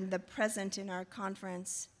future and the present in our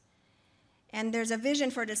conference. And there's a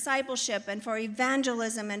vision for discipleship and for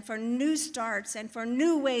evangelism and for new starts and for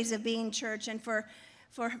new ways of being church and for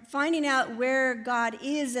finding out where God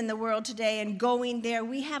is in the world today and going there.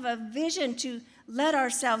 We have a vision to let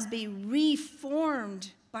ourselves be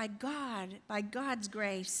reformed by God, by God's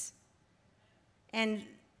grace. And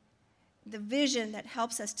the vision that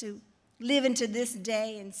helps us to live into this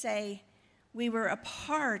day and say we were a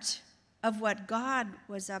part of what God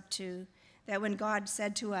was up to, that when God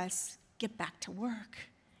said to us, get back to work,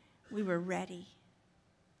 we were ready.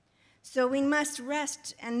 So we must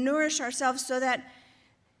rest and nourish ourselves so that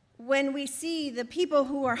when we see the people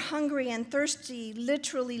who are hungry and thirsty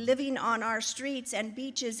literally living on our streets and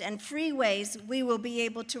beaches and freeways, we will be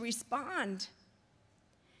able to respond.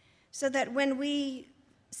 So that when we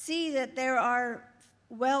see that there are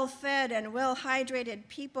well-fed and well-hydrated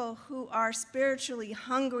people who are spiritually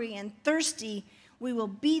hungry and thirsty, we will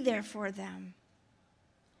be there for them.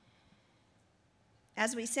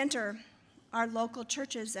 As we center our local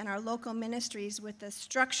churches and our local ministries with the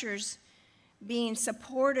structures being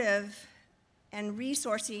supportive and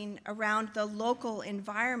resourcing around the local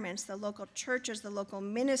environments, the local churches, the local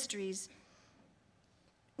ministries,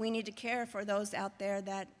 we need to care for those out there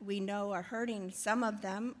that we know are hurting. Some of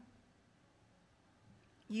them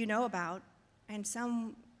you know about, and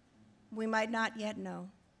some we might not yet know.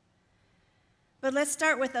 But let's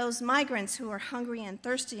start with those migrants who are hungry and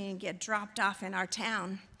thirsty and get dropped off in our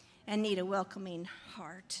town and need a welcoming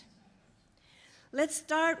heart. Let's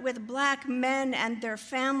start with black men and their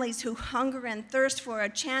families who hunger and thirst for a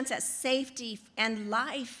chance at safety and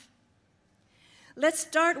life. Let's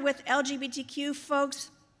start with LGBTQ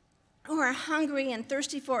folks who are hungry and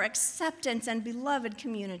thirsty for acceptance and beloved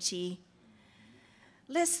community.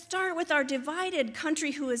 Let's start with our divided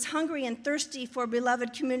country who is hungry and thirsty for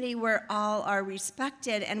beloved community where all are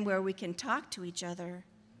respected and where we can talk to each other.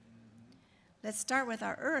 Let's start with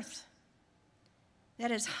our earth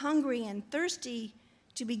that is hungry and thirsty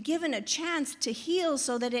to be given a chance to heal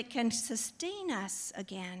so that it can sustain us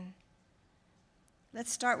again.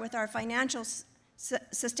 Let's start with our financial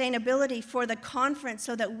sustainability for the conference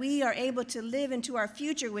so that we are able to live into our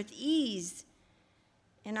future with ease.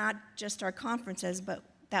 And not just our conferences, but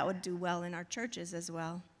that would do well in our churches as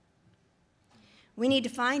well. We need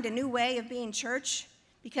to find a new way of being church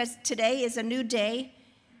because today is a new day,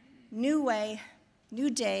 new way,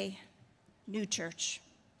 new day, new church.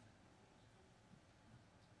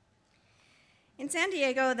 In San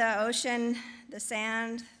Diego, the ocean, the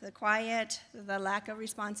sand, the quiet, the lack of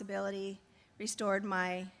responsibility restored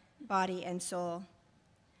my body and soul.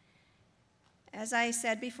 As I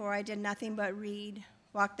said before, I did nothing but read,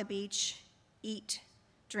 walk the beach, eat,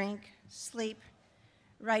 drink, sleep,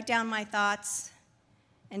 write down my thoughts,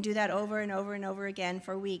 and do that over and over and over again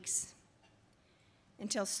for weeks,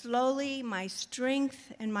 until slowly my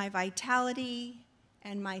strength and my vitality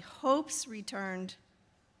and my hopes returned.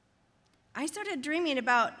 I started dreaming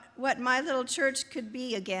about what my little church could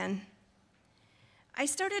be again. I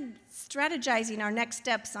started strategizing our next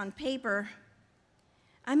steps on paper.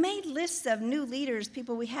 I made lists of new leaders,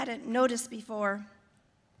 people we hadn't noticed before.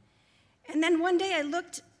 And then one day I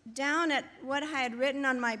looked down at what I had written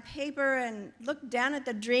on my paper and looked down at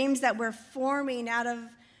the dreams that were forming out of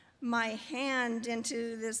my hand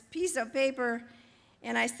into this piece of paper,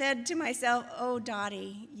 and I said to myself, "Oh,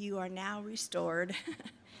 Dottie, you are now restored.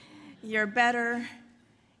 You're better.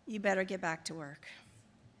 You better get back to work."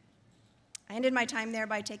 I ended my time there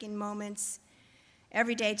by taking moments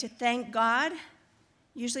every day to thank God,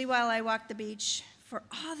 usually while I walked the beach, for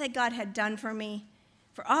all that God had done for me,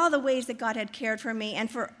 for all the ways that God had cared for me,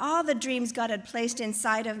 and for all the dreams God had placed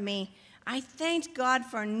inside of me. I thanked God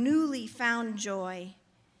for newly found joy.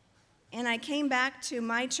 And I came back to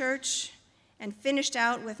my church and finished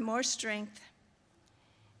out with more strength.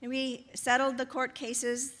 And we settled the court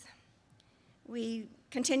cases. We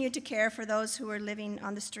continued to care for those who were living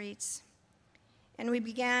on the streets. And we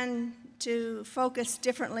began to focus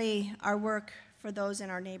differently our work for those in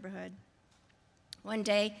our neighborhood. One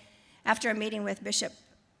day, after a meeting with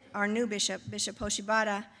our new bishop, Bishop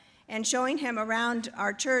Hoshibara, and showing him around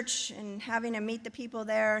our church and having him meet the people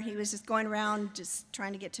there, he was just going around just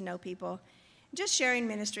trying to get to know people, just sharing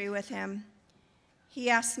ministry with him. He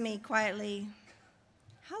asked me quietly,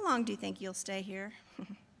 "How long do you think you'll stay here?"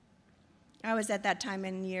 I was at that time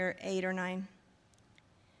in year 8 or 9,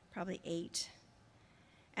 probably 8.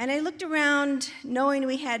 And I looked around knowing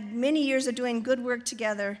we had many years of doing good work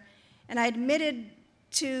together, and I admitted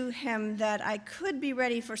to him that I could be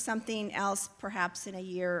ready for something else perhaps in a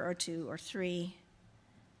year or 2 or 3.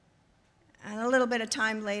 And a little bit of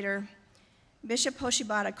time later, Bishop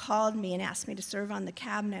Hoshibara called me and asked me to serve on the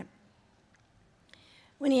cabinet.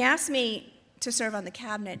 When he asked me to serve on the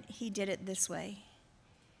cabinet, he did it this way.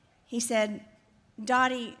 He said,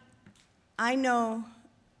 "Dottie, I know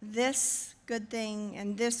this good thing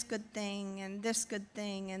and this good thing and this good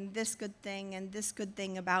thing and this good thing and this good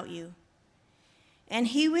thing about you." And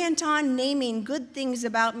he went on naming good things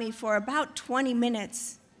about me for about 20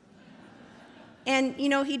 minutes. And, you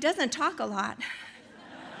know, he doesn't talk a lot.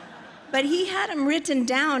 But he had them written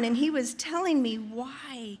down, and he was telling me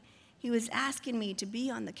why he was asking me to be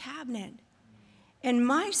on the cabinet. And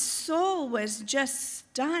my soul was just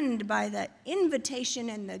stunned by the invitation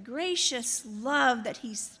and the gracious love that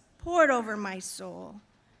he poured over my soul.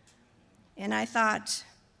 And I thought,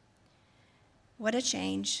 what a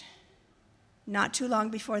change. Not too long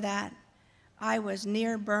before that, I was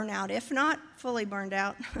near burnout, if not fully burned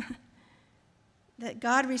out, that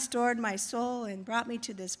God restored my soul and brought me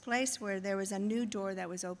to this place where there was a new door that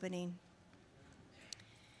was opening.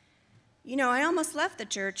 You know, I almost left the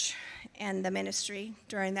church and the ministry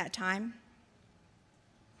during that time.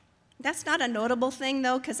 That's not a notable thing,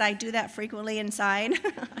 though, because I do that frequently inside.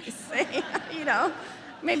 I say, you know,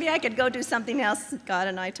 maybe I could go do something else. God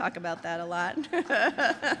and I talk about that a lot.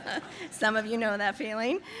 Some of you know that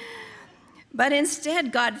feeling. But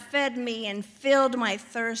instead, God fed me and filled my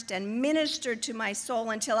thirst and ministered to my soul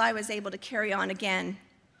until I was able to carry on again.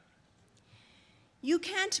 You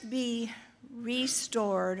can't be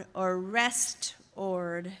restored or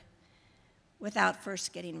restored without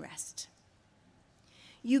first getting rest.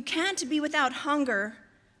 You can't be without hunger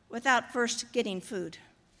without first getting food.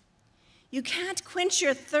 You can't quench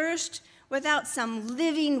your thirst without some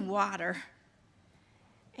living water.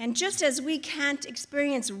 And just as we can't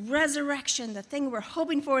experience resurrection, the thing we're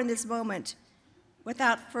hoping for in this moment,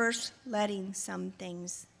 without first letting some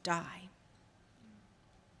things die.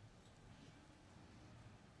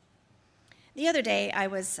 The other day, I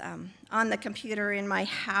was on the computer in my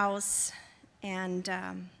house, and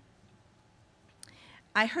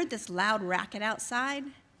I heard this loud racket outside,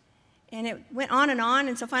 and it went on,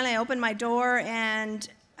 and so finally I opened my door, and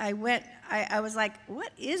I was like,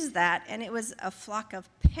 what is that? And it was a flock of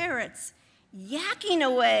parrots yakking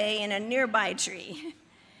away in a nearby tree.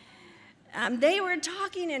 They were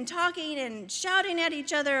talking and shouting at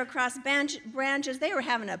each other across branches. They were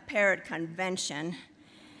having a parrot convention,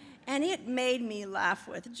 and it made me laugh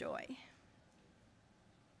with joy.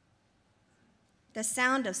 The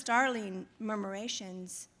sound of starling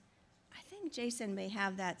murmurations. I think Jason may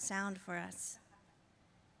have that sound for us.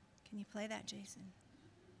 Can you play that, Jason?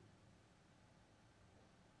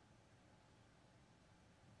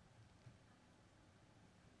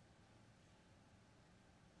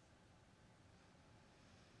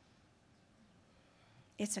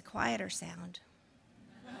 It's a quieter sound.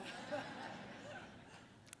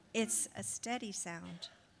 It's a steady sound.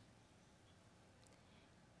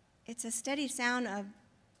 It's a steady sound of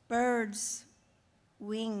birds'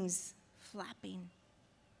 wings flapping.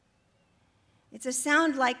 It's a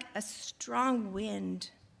sound like a strong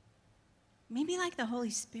wind, maybe like the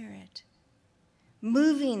Holy Spirit,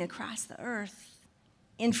 moving across the earth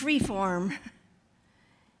in free form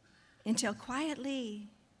until quietly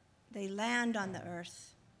they land on the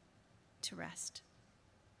earth to rest.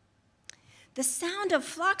 The sound of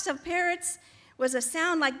flocks of parrots was a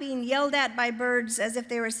sound like being yelled at by birds as if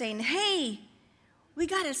they were saying, hey, we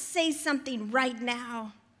got to say something right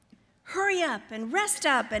now. Hurry up and rest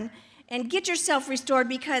up and get yourself restored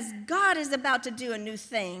because God is about to do a new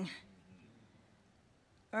thing.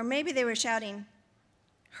 Or maybe they were shouting,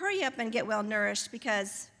 hurry up and get well nourished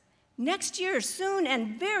because next year, soon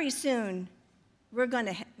and very soon, we're going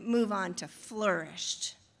to move on to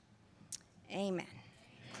flourished. Amen.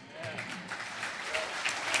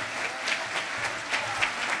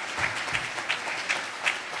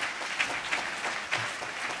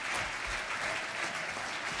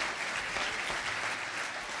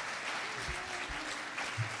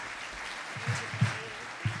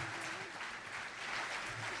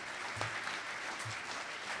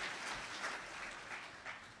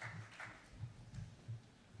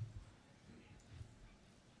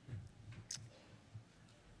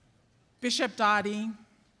 Bishop Dottie,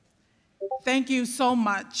 thank you so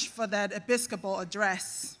much for that Episcopal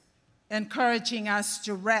address, encouraging us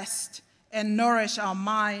to rest and nourish our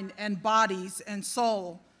mind and bodies and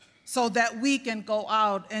soul so that we can go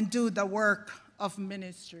out and do the work of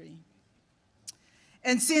ministry.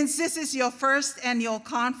 And since this is your first annual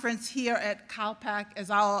conference here at CalPAC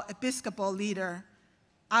as our Episcopal leader,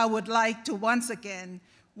 I would like to once again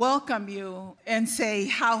welcome you and say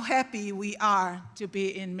how happy we are to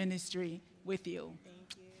be in ministry with you.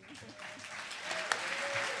 Thank you.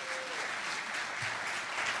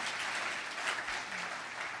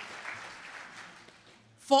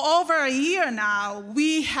 For over a year now,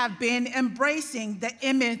 we have been embracing the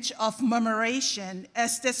image of murmuration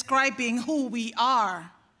as describing who we are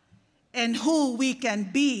and who we can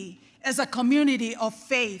be as a community of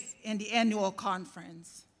faith in the annual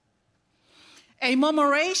conference. A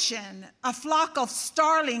murmuration, a flock of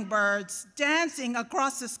starling birds dancing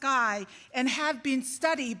across the sky and have been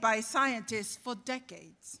studied by scientists for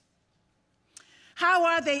decades. How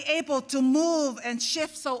are they able to move and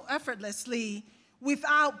shift so effortlessly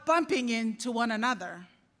without bumping into one another?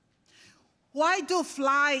 Why do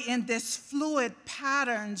fly in these fluid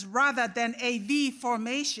patterns rather than a V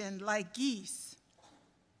formation like geese?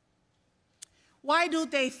 Why do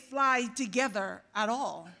they fly together at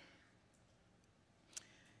all?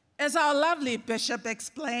 As our lovely bishop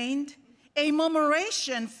explained, a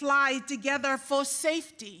murmuration flies together for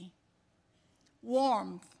safety,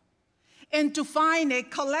 warmth, and to find a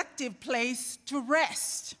collective place to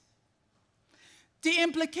rest. The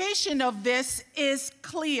implication of this is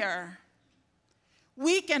clear.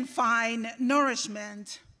 We can find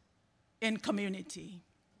nourishment in community.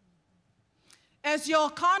 As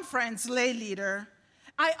your conference lay leader,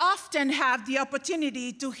 I often have the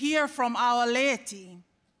opportunity to hear from our laity,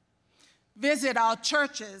 visit our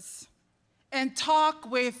churches, and talk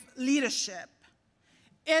with leadership.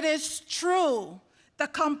 It is true, the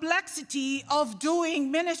complexity of doing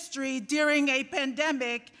ministry during a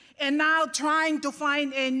pandemic and now trying to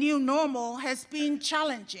find a new normal has been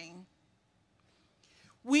challenging.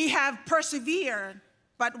 We have persevered,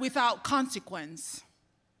 but without consequence.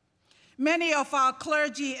 Many of our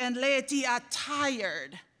clergy and laity are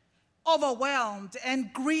tired, overwhelmed,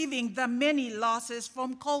 and grieving the many losses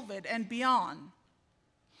from COVID and beyond.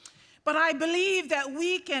 But I believe that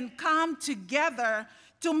we can come together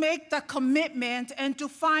to make the commitment and to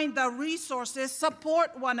find the resources,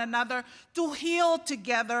 support one another, to heal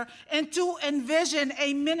together, and to envision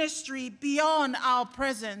a ministry beyond our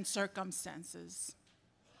present circumstances.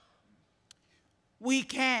 We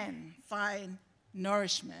can find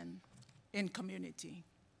nourishment in community.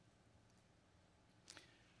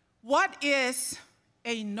 What is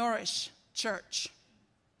a Nourish church?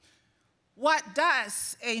 What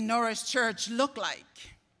does a Nourish church look like?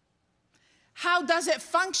 How does it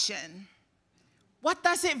function? What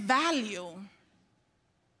does it value?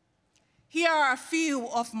 Here are a few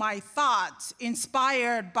of my thoughts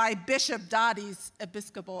inspired by Bishop Dottie's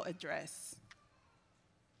Episcopal address.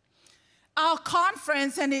 Our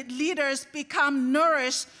conference and its leaders become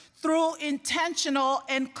nourished through intentional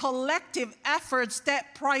and collective efforts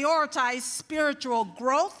that prioritize spiritual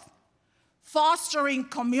growth, fostering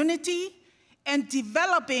community, and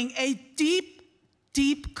developing a deep,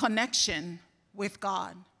 deep connection with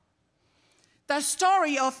God. The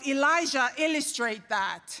story of Elijah illustrates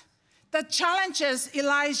that. The challenges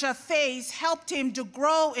Elijah faced helped him to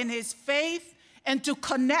grow in his faith and to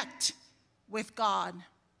connect with God.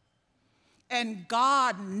 And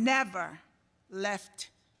God never left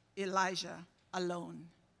Elijah alone.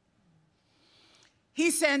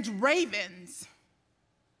 He sent ravens,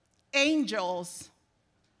 angels,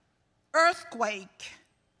 earthquake,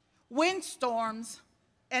 windstorms,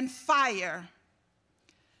 and fire.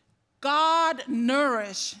 God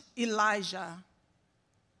nourished Elijah,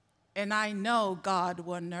 and I know God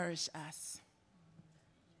will nourish us.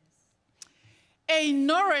 A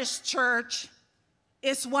nourished church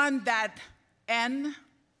is one that N,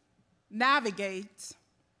 navigates,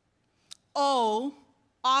 O,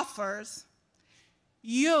 offers,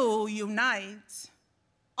 U, unites,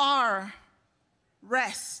 R,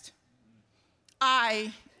 rest,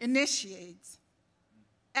 I, initiates,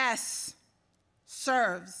 S,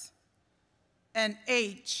 serves, and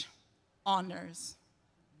H, honors.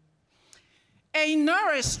 A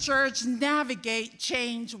nourished church navigates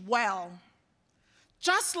change well.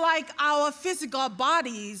 Just like our physical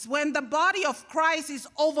bodies, when the body of Christ is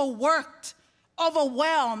overworked,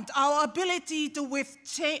 overwhelmed, our ability to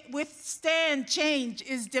withstand change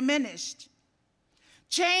is diminished.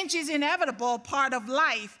 Change is an inevitable part of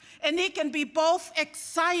life, and it can be both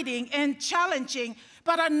exciting and challenging.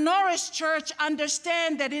 But a nourished church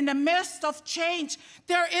understands that in the midst of change,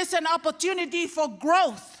 there is an opportunity for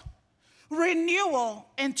growth, renewal,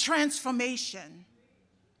 and transformation.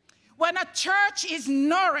 When a church is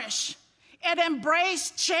nourished, it embraces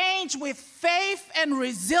change with faith and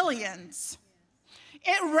resilience.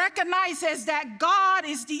 It recognizes that God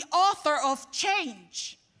is the author of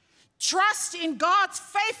change. Trust in God's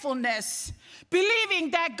faithfulness, believing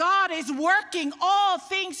that God is working all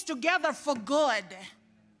things together for good.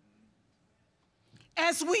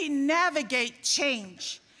 As we navigate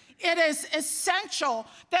change, it is essential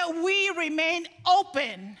that we remain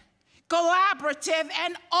open, collaborative,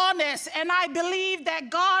 and honest, and I believe that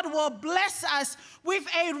God will bless us with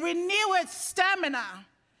a renewed stamina,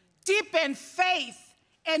 deepened faith,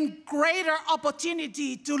 and greater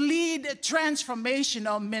opportunity to lead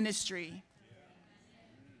transformational ministry.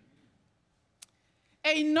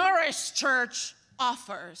 A nourished church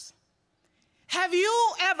offers. Have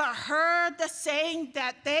you ever heard the saying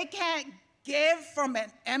that they can't give from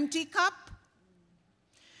an empty cup?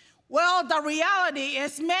 Well, the reality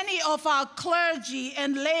is many of our clergy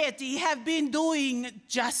and laity have been doing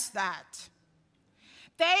just that.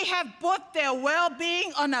 They have put their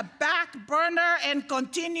well-being on a back burner and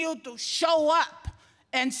continue to show up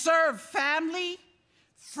and serve family,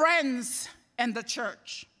 friends, and the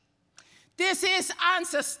church. This is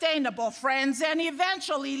unsustainable, friends, and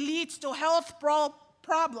eventually leads to health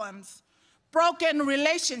problems, broken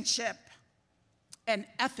relationship, and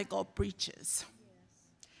ethical breaches.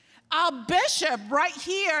 Our bishop right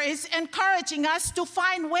here is encouraging us to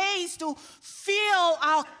find ways to fill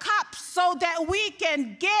our cups so that we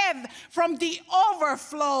can give from the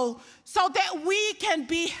overflow, so that we can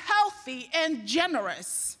be healthy and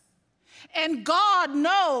generous. And God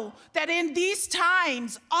knows that in these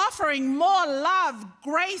times, offering more love,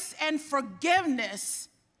 grace, and forgiveness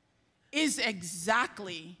is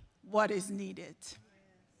exactly what is needed.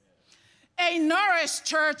 A Nourish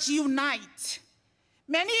church unite.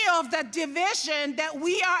 Many of the division that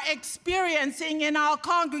we are experiencing in our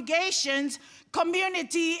congregations,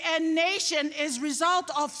 community, and nation is result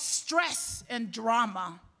of stress and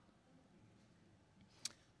drama.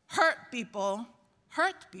 Hurt people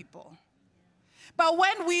hurt people. But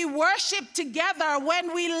when we worship together,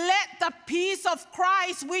 when we let the peace of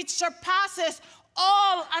Christ, which surpasses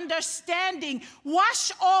all understanding,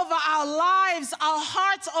 wash over our lives, our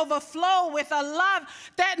hearts overflow with a love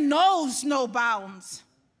that knows no bounds.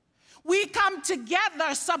 We come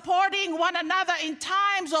together supporting one another in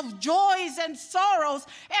times of joys and sorrows,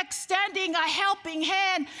 extending a helping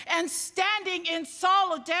hand and standing in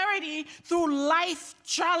solidarity through life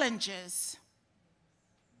challenges.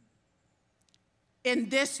 In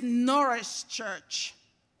this Nourish church,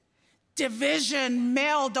 division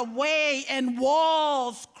melt away and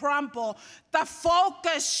walls crumble. The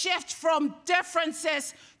focus shifts from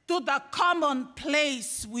differences to the common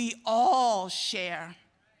place we all share.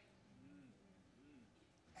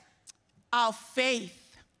 Our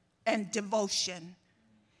faith and devotion.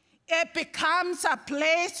 It becomes a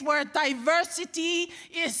place where diversity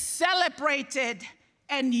is celebrated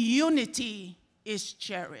and unity is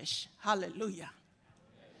cherished. Hallelujah.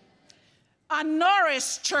 A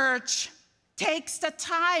Nourish church takes the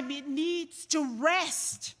time it needs to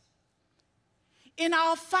rest. In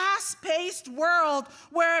our fast-paced world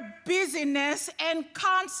where busyness and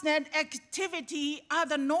constant activity are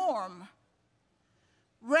the norm,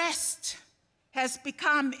 rest has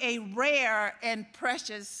become a rare and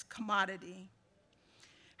precious commodity.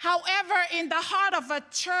 However, in the heart of a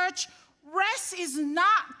church, rest is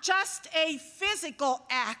not just a physical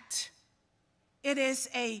act. It is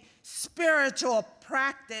a spiritual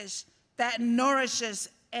practice that nourishes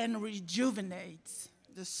and rejuvenates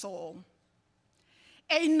the soul.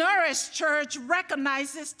 A Nourish church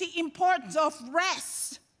recognizes the importance of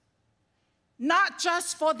rest, not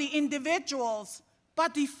just for the individuals,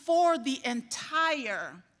 but for the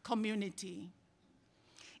entire community.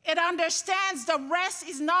 It understands the rest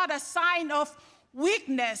is not a sign of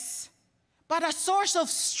weakness, but a source of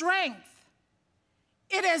strength.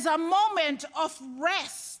 It is a moment of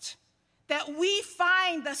rest that we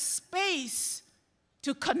find the space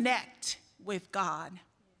to connect with God.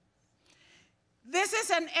 This is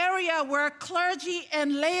an area where clergy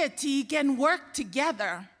and laity can work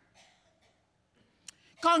together.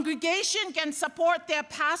 Congregation can support their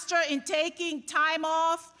pastor in taking time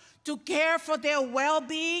off to care for their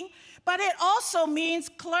well-being, but it also means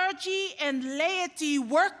clergy and laity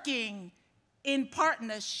working in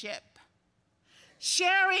partnership,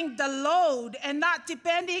 sharing the load and not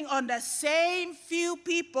depending on the same few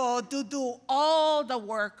people to do all the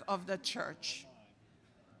work of the church.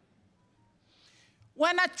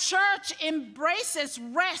 When a church embraces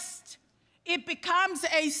rest, it becomes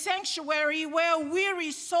a sanctuary where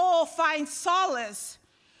weary soul finds solace,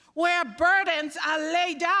 where burdens are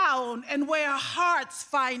laid down, and where hearts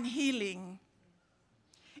find healing.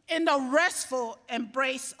 In the restful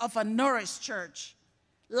embrace of a Nourish church,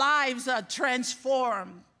 lives are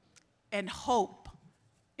transformed and hope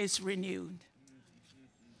is renewed.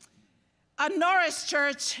 A Nourish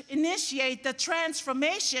church initiates the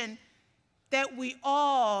transformation that we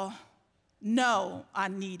all know are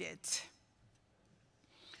needed.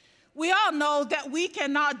 We all know that we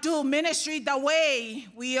cannot do ministry the way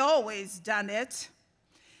we always done it.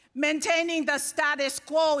 Maintaining the status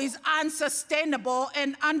quo is unsustainable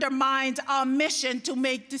and undermines our mission to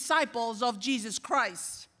make disciples of Jesus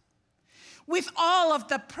Christ. With all of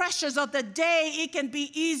the pressures of the day, it can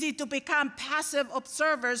be easy to become passive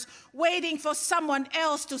observers, waiting for someone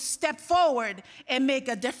else to step forward and make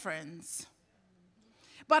a difference.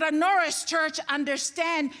 But a Nourish church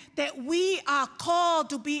understands that we are called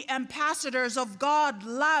to be ambassadors of God's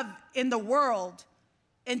love in the world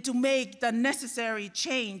and to make the necessary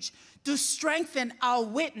change to strengthen our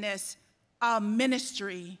witness, our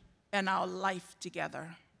ministry, and our life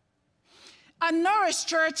together. A nourished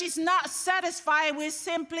church is not satisfied with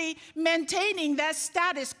simply maintaining that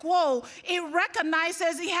status quo. It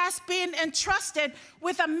recognizes it has been entrusted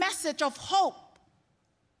with a message of hope,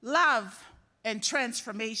 love, and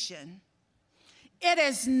transformation. It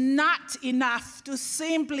is not enough to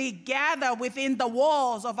simply gather within the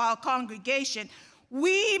walls of our congregation.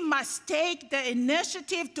 We must take the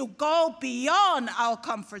initiative to go beyond our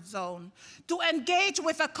comfort zone, to engage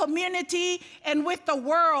with a community and with the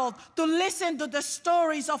world, to listen to the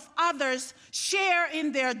stories of others, share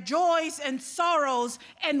in their joys and sorrows,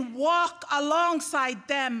 and walk alongside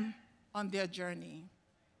them on their journey.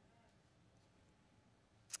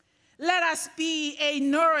 Let us be a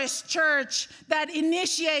nourished church that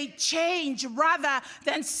initiates change rather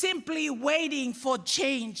than simply waiting for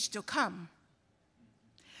change to come.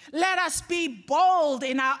 Let us be bold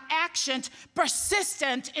in our actions,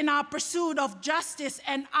 persistent in our pursuit of justice,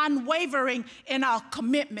 and unwavering in our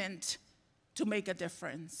commitment to make a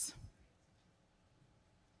difference.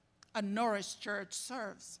 A nourished church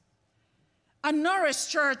serves. A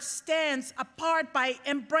nourished church stands apart by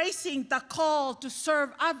embracing the call to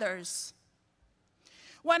serve others.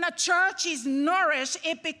 When a church is nourished,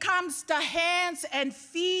 it becomes the hands and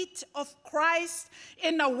feet of Christ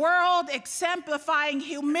in a world, exemplifying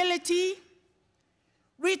humility,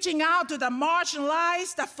 reaching out to the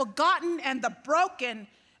marginalized, the forgotten, and the broken,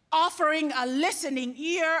 offering a listening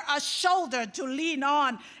ear, a shoulder to lean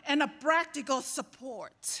on, and a practical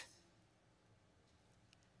support.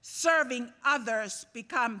 Serving others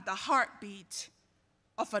become the heartbeat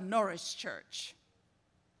of a nourished church.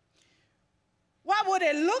 What would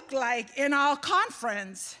it look like in our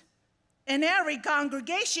conference, in every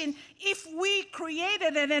congregation, if we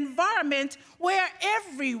created an environment where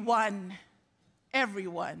everyone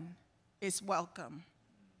is welcome,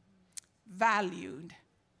 valued,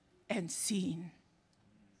 and seen?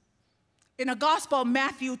 In the Gospel,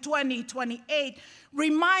 Matthew 20:28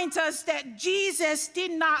 reminds us that Jesus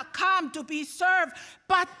did not come to be served,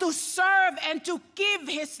 but to serve and to give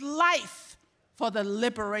his life for the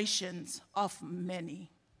liberations of many.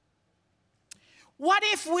 What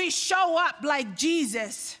if we show up like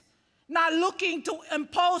Jesus, not looking to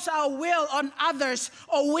impose our will on others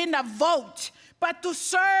or win a vote, but to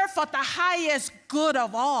serve for the highest good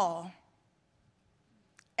of all?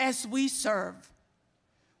 As we serve,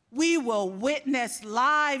 we will witness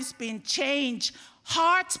lives being changed,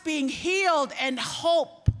 hearts being healed, and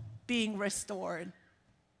hope being restored.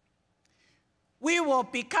 We will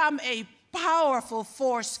become a powerful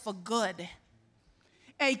force for good,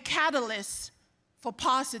 a catalyst for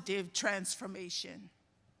positive transformation.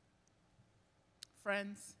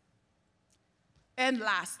 Friends, and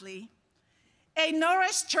lastly, a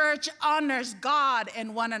nourished church honors God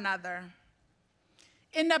and one another.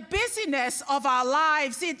 In the busyness of our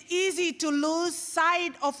lives, it's easy to lose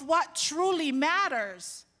sight of what truly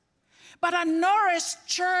matters. But a nourished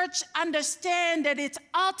church understands that its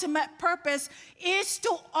ultimate purpose is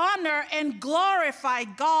to honor and glorify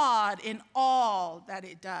God in all that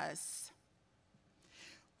it does.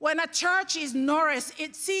 When a church is nourished,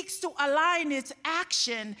 it seeks to align its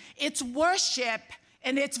action, its worship,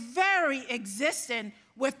 and its very existence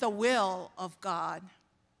with the will of God.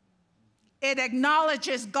 It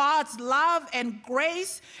acknowledges God's love and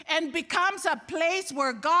grace and becomes a place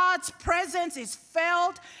where God's presence is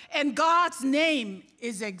felt and God's name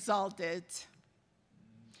is exalted.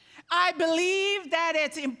 I believe that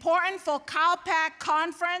it's important for CalPAC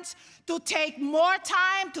Conference to take more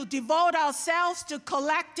time to devote ourselves to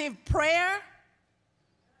collective prayer,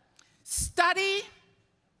 study,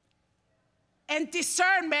 and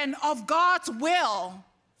discernment of God's will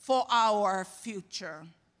for our future.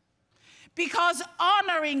 Because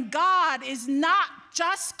honoring God is not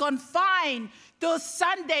just confined to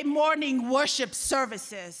Sunday morning worship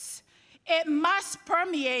services. It must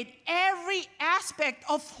permeate every aspect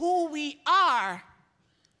of who we are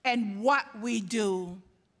and what we do,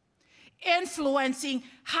 influencing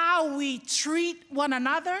how we treat one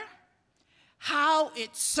another, how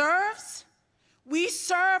it serves, we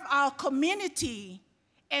serve our community,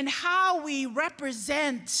 and how we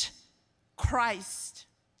represent Christ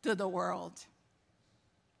to the world.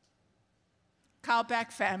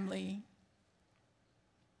 CalPAC family,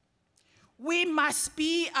 we must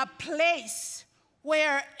be a place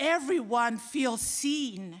where everyone feels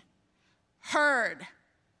seen, heard,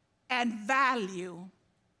 and valued,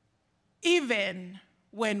 even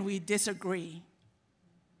when we disagree.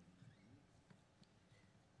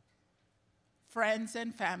 Friends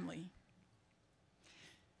and family,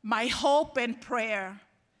 my hope and prayer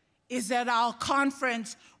is that our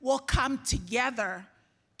conference will come together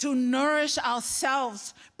to nourish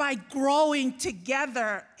ourselves by growing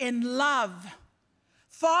together in love,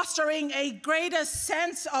 fostering a greater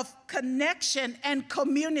sense of connection and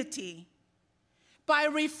community, by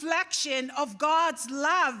reflection of God's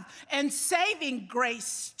love and saving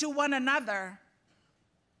grace to one another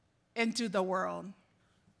and to the world.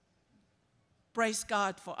 Praise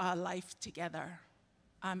God for our life together.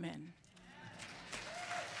 Amen.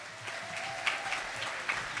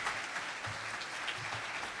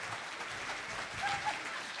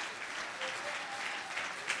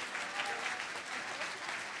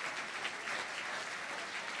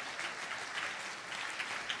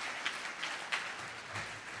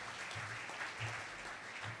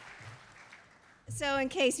 So in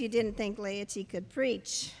case you didn't think laity could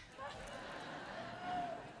preach.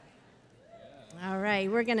 All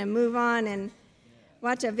right, we're going to move on and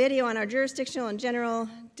watch a video on our jurisdictional and general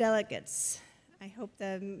delegates. I hope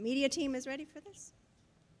the media team is ready for this.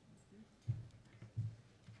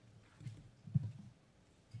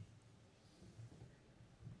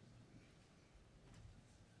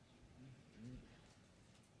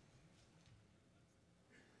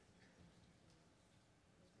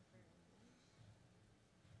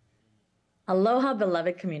 Aloha,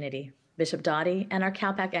 beloved community, Bishop Dottie, and our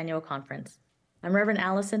CalPAC Annual Conference. I'm Reverend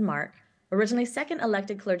Allison Mark, originally second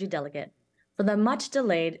elected clergy delegate for the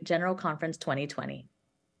much-delayed General Conference 2020,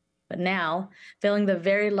 but now filling the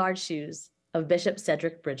very large shoes of Bishop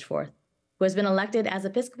Cedric Bridgeforth, who has been elected as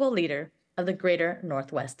Episcopal leader of the Greater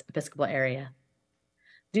Northwest Episcopal area.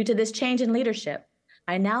 Due to this change in leadership,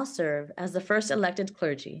 I now serve as the first elected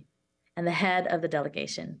clergy and the head of the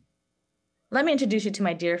delegation. Let me introduce you to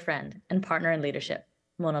my dear friend and partner in leadership,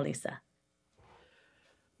 Mona Lisa.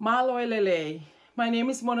 Maloi Lele. My name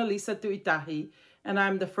is Mona Lisa Tuitahi, and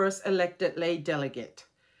I'm the first elected lay delegate.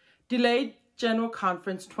 Delayed General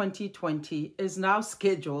Conference 2020 is now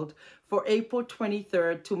scheduled for April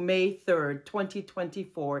 23rd to May 3rd,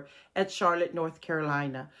 2024 at Charlotte, North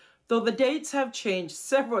Carolina. Though the dates have changed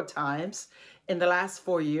several times in the last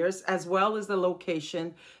 4 years, as well as the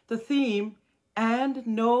location, the theme, "And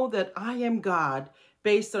know that I am God,"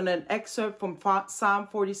 based on an excerpt from Psalm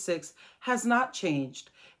 46, has not changed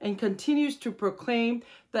and continues to proclaim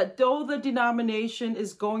that though the denomination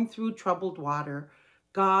is going through troubled water,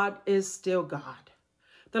 God is still God.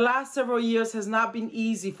 The last several years has not been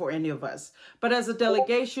easy for any of us, but as a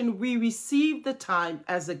delegation, we received the time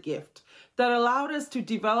as a gift that allowed us to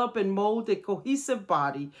develop and mold a cohesive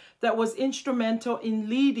body that was instrumental in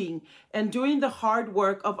leading and doing the hard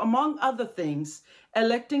work of, among other things,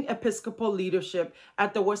 electing Episcopal leadership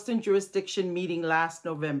at the Western Jurisdiction meeting last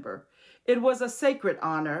November. It was a sacred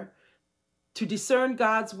honor to discern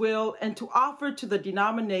God's will and to offer to the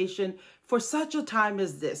denomination for such a time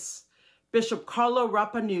as this, Bishop Carlo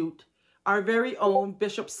Rapanute, our very own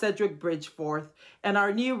Bishop Cedric Bridgeforth, and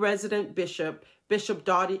our new resident bishop, Bishop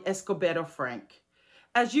Dottie Escobedo Frank.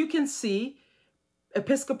 As you can see,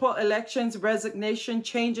 Episcopal elections, resignation,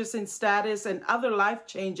 changes in status, and other life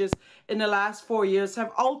changes in the last 4 years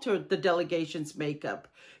have altered the delegation's makeup.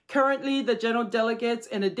 Currently, the general delegates,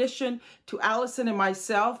 in addition to Allison and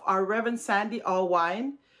myself, are Reverend Sandy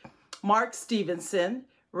Allwine, Mark Stevenson,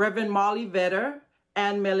 Reverend Molly Vetter,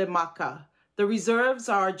 and Melimaka. The reserves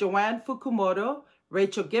are Joanne Fukumoto,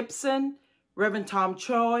 Rachel Gibson, Reverend Tom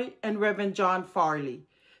Choi, and Reverend John Farley.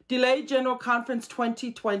 Delayed General Conference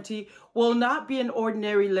 2020 will not be an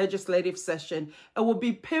ordinary legislative session and will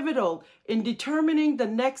be pivotal in determining the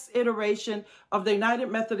next iteration of the United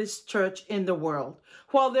Methodist Church in the world.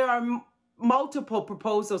 While there are multiple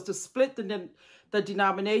proposals to split the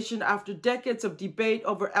denomination after decades of debate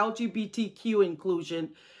over LGBTQ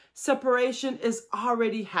inclusion, separation is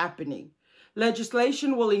already happening.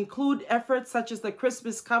 Legislation will include efforts such as the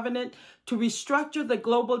Christmas Covenant to restructure the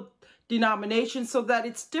global denomination so that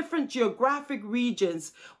its different geographic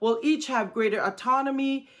regions will each have greater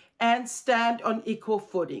autonomy and stand on equal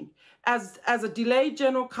footing. As a delayed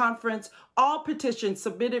General Conference, all petitions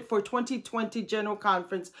submitted for 2020 General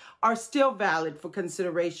Conference are still valid for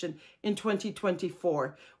consideration in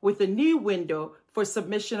 2024, with a new window for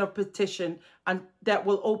submission of petition that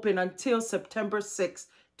will open until September 6,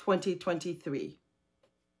 2023.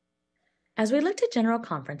 As we look to General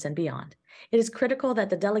Conference and beyond, it is critical that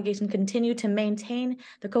the delegation continue to maintain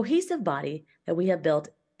the cohesive body that we have built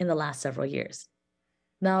in the last several years.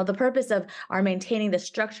 Now, the purpose of our maintaining the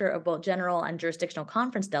structure of both general and jurisdictional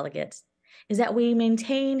conference delegates is that we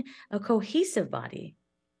maintain a cohesive body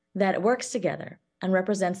that works together and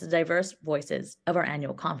represents the diverse voices of our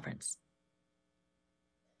annual conference.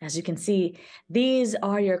 As you can see, these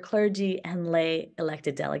are your clergy and lay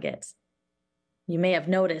elected delegates. You may have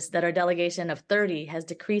noticed that our delegation of 30 has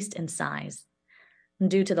decreased in size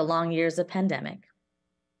due to the long years of pandemic,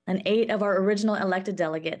 and 8 of our original elected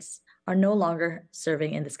delegates are no longer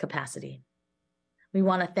serving in this capacity. We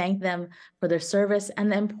want to thank them for their service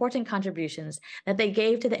and the important contributions that they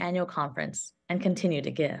gave to the annual conference and continue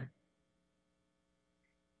to give.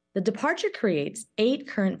 The departure creates 8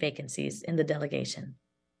 current vacancies in the delegation,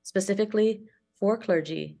 specifically 4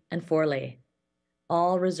 clergy and 4 lay,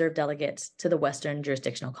 all reserved delegates to the Western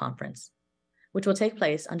Jurisdictional Conference, which will take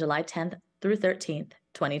place on July 10th through 13th,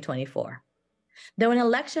 2024. Though an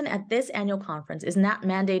election at this annual conference is not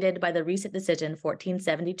mandated by the recent decision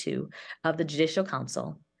 1472 of the Judicial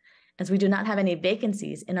Council, as we do not have any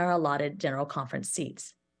vacancies in our allotted General Conference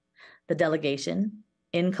seats, the delegation,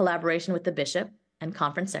 in collaboration with the bishop and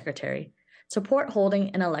conference secretary, support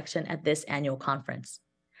holding an election at this annual conference.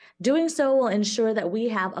 Doing so will ensure that we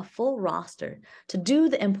have a full roster to do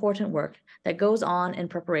the important work that goes on in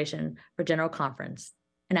preparation for General Conference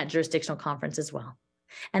and at Jurisdictional Conference as well,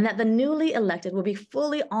 and that the newly elected will be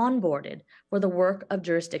fully onboarded for the work of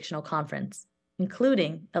Jurisdictional Conference,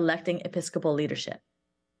 including electing Episcopal leadership.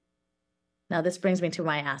 Now, this brings me to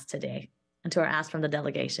my ask today and to our ask from the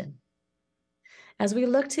delegation. As we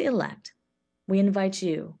look to elect, we invite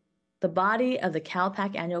you, the body of the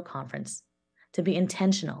CalPAC Annual Conference, to be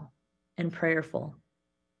intentional and prayerful.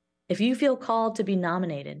 If you feel called to be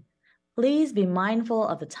nominated, please be mindful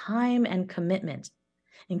of the time and commitment,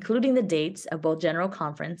 including the dates of both General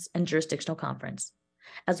Conference and Jurisdictional Conference,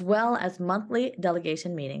 as well as monthly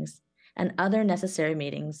delegation meetings and other necessary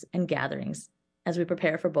meetings and gatherings as we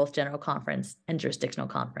prepare for both General Conference and Jurisdictional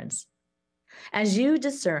Conference. As you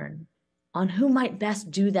discern on who might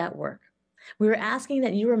best do that work, we are asking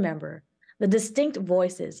that you remember the distinct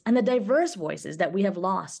voices and the diverse voices that we have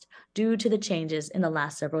lost due to the changes in the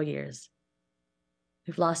last several years.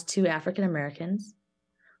 We've lost 2 African Americans.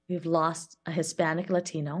 We've lost a Hispanic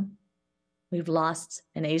Latino. We've lost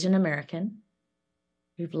an Asian American.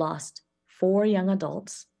 We've lost 4 young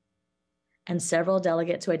adults and several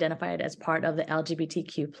delegates who identified as part of the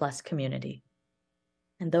LGBTQ+ community.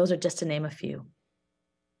 And those are just to name a few.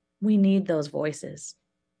 We need those voices.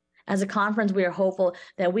 As a conference, we are hopeful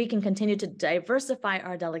that we can continue to diversify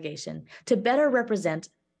our delegation to better represent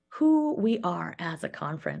who we are as a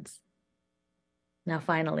conference. Now,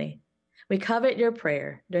 finally, we covet your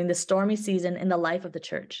prayer during the stormy season in the life of the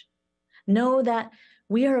church. Know that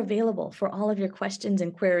we are available for all of your questions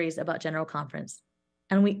and queries about General Conference,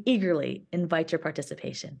 and we eagerly invite your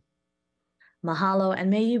participation. Mahalo,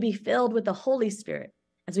 and may you be filled with the Holy Spirit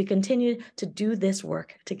as we continue to do this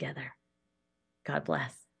work together. God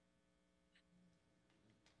bless.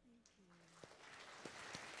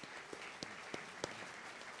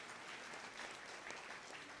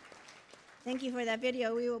 Thank you for that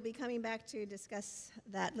video. We will be coming back to discuss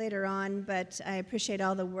that later on, but I appreciate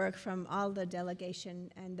all the work from all the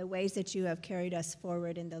delegation and the ways that you have carried us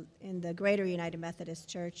forward in the Greater United Methodist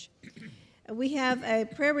Church. We have a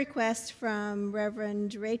prayer request from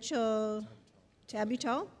Reverend Rachel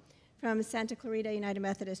Tabuteau from Santa Clarita United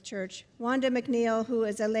Methodist Church. Wanda McNeil, who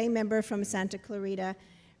is a lay member from Santa Clarita,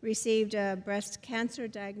 received a breast cancer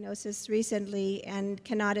diagnosis recently and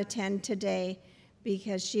cannot attend today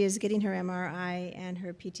because she is getting her MRI and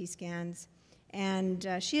her PT scans. And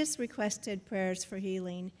she has requested prayers for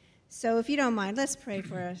healing. So if you don't mind, let's pray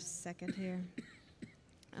for a second here.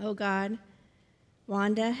 Oh God,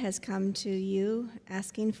 Wanda has come to you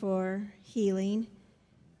asking for healing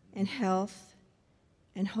and health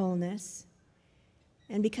and wholeness.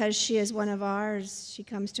 And because she is one of ours, she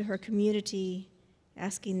comes to her community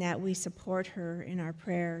asking that we support her in our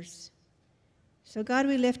prayers. So God,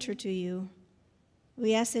 we lift her to you.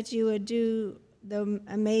 We ask that you would do the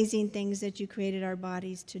amazing things that you created our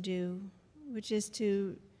bodies to do, which is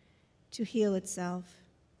to heal itself,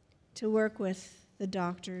 to work with the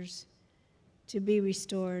doctors, to be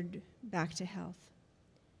restored back to health.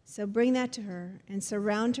 So bring that to her and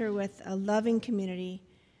surround her with a loving community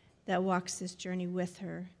that walks this journey with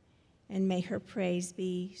her, and may her praise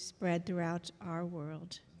be spread throughout our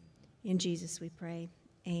world. In Jesus we pray,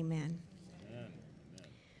 amen.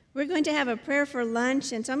 We're going to have a prayer for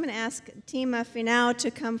lunch, and so I'm going to ask Tima Finau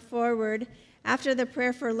to come forward. After the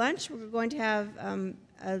prayer for lunch, we're going to have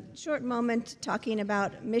a short moment talking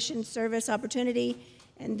about mission service opportunity,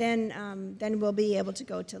 and then we'll be able to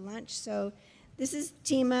go to lunch. So this is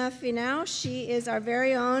Tima Finau. She is our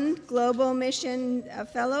very own Global Mission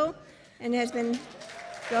Fellow, and has been,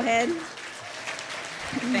 go ahead.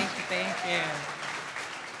 Thank you.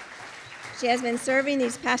 She has been serving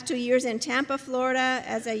these past 2 years in Tampa, Florida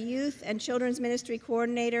as a youth and children's ministry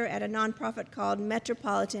coordinator at a nonprofit called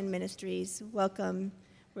Metropolitan Ministries. Welcome.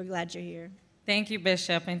 We're glad you're here. Thank you,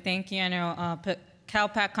 Bishop, and thank you, Annual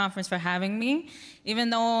CalPAC Conference, for having me. Even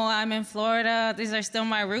though I'm in Florida, these are still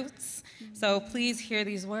my roots. So please hear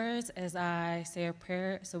these words as I say a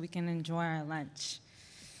prayer so we can enjoy our lunch.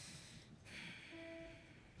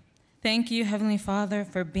 Thank you, Heavenly Father,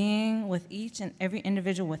 for being with each and every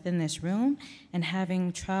individual within this room and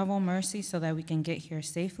having travel mercy so that we can get here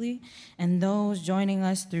safely, and those joining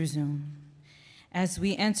us through Zoom. As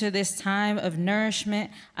we enter this time of nourishment,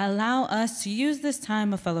 allow us to use this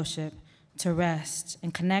time of fellowship to rest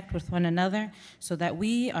and connect with one another so that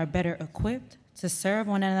we are better equipped to serve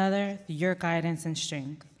one another through your guidance and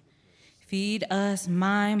strength. Feed us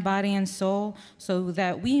mind, body, and soul so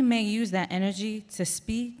that we may use that energy to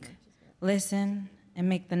speak, listen, and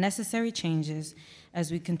make the necessary changes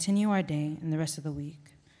as we continue our day and the rest of the week.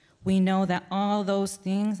 We know that all those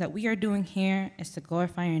things that we are doing here is to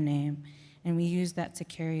glorify your name, and we use that to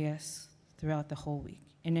carry us throughout the whole week.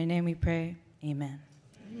 In your name we pray, amen.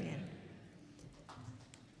 Amen.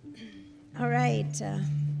 All right.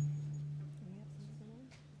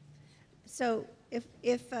 So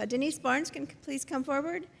if Denise Barnes can please come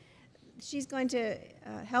forward. She's going to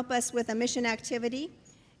help us with a mission activity.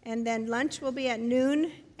 And then lunch will be at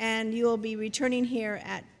noon, and you will be returning here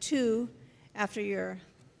at 2 after your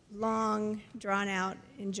long, drawn-out,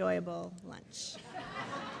 enjoyable lunch.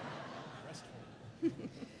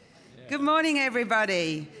 Good morning,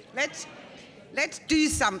 everybody. Let's do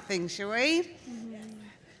something, shall we?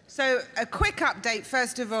 So a quick update,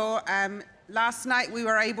 first of all. Last night we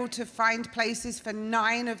were able to find places for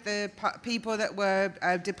 9 of the people that were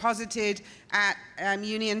deposited at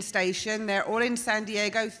Union Station. They're all in San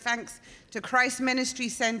Diego, thanks to Christ Ministry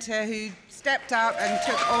Center, who stepped up and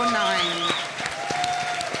took all 9.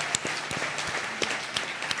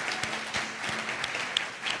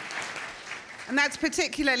 And that's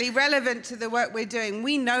particularly relevant to the work we're doing.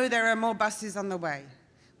 We know there are more buses on the way.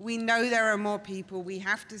 We know there are more people. We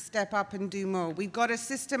have to step up and do more. We've got a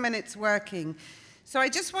system and it's working. So I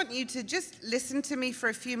just want you to just listen to me for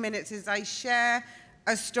a few minutes as I share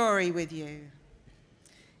a story with you.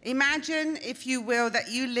 Imagine, if you will, that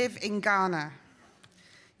you live in Ghana.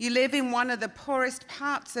 You live in one of the poorest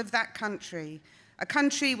parts of that country, a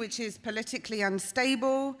country which is politically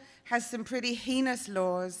unstable, has some pretty heinous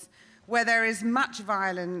laws, where there is much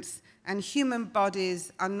violence and human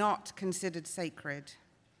bodies are not considered sacred.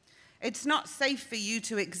 It's not safe for you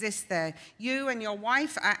to exist there. You and your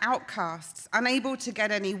wife are outcasts, unable to get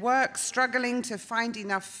any work, struggling to find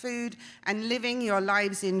enough food, and living your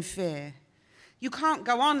lives in fear. You can't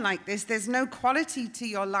go on like this. There's no quality to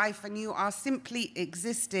your life, and you are simply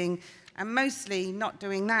existing, and mostly not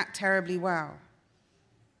doing that terribly well.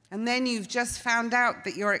 And then you've just found out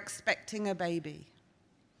that you're expecting a baby.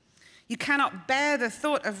 You cannot bear the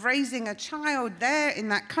thought of raising a child there in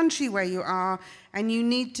that country where you are, and you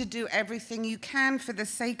need to do everything you can for the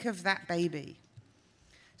sake of that baby.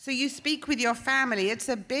 So you speak with your family. It's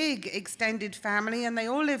a big extended family, and they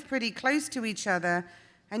all live pretty close to each other,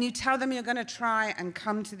 and you tell them you're going to try and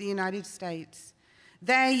come to the United States.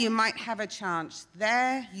 There you might have a chance.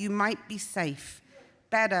 There you might be safe,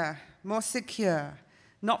 better, more secure,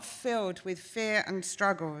 not filled with fear and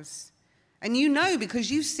struggles. And you know, because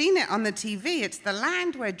you've seen it on the TV, it's the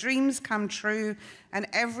land where dreams come true and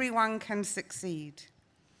everyone can succeed.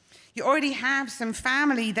 You already have some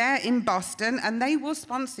family there in Boston, and they will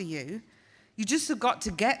sponsor you. You just have got to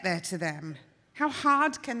get there to them. How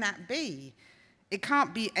hard can that be? It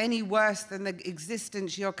can't be any worse than the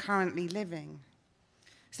existence you're currently living.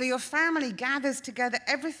 So your family gathers together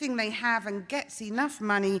everything they have and gets enough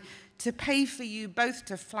money to pay for you both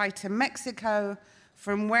to fly to Mexico,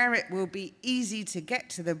 from where it will be easy to get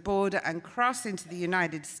to the border and cross into the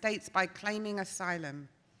United States by claiming asylum.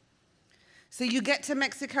 So you get to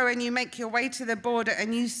Mexico and you make your way to the border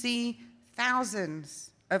and you see thousands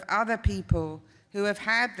of other people who have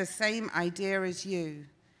had the same idea as you.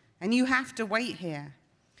 And you have to wait here.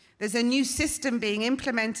 There's a new system being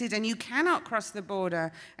implemented and you cannot cross the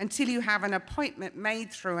border until you have an appointment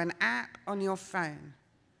made through an app on your phone.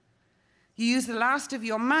 You use the last of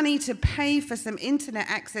your money to pay for some internet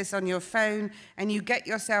access on your phone, and you get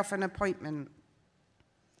yourself an appointment.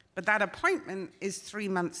 But that appointment is 3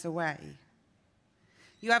 months away.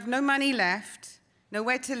 You have no money left,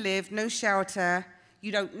 nowhere to live, no shelter.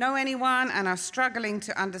 You don't know anyone and are struggling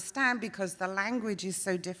to understand because the language is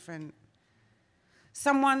so different.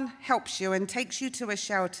 Someone helps you and takes you to a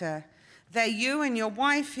shelter. There you and your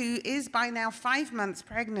wife, who is by now 5 months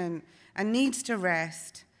pregnant and needs to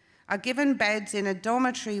rest, are given beds in a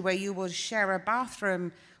dormitory where you will share a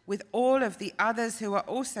bathroom with all of the others who are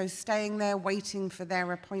also staying there waiting for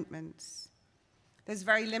their appointments. There's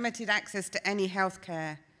very limited access to any health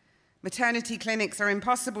care. Maternity clinics are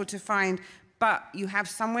impossible to find, but you have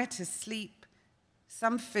somewhere to sleep,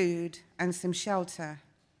 some food, and some shelter.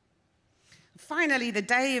 Finally, the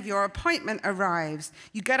day of your appointment arrives.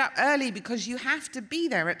 You get up early because you have to be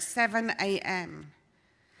there at 7 a.m.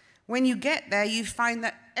 When you get there, you find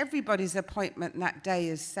that everybody's appointment that day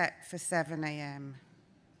is set for 7 a.m.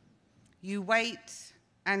 You wait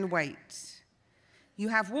and wait. You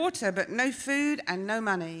have water, but no food and no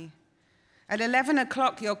money. At 11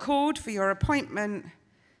 o'clock, you're called for your appointment,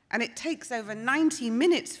 and it takes over 90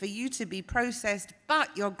 minutes for you to be processed, but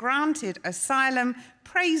you're granted asylum.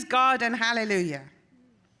 Praise God and hallelujah.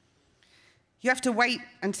 You have to wait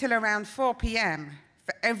until around 4 p.m.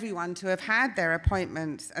 for everyone to have had their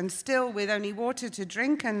appointments, and still with only water to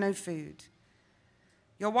drink and no food.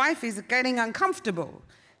 Your wife is getting uncomfortable.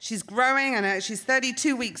 She's growing, and she's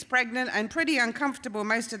 32 weeks pregnant and pretty uncomfortable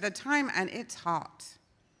most of the time, and it's hot.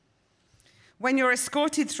 When you're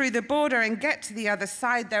escorted through the border and get to the other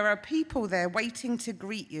side, there are people there waiting to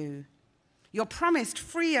greet you. You're promised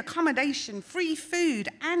free accommodation, free food,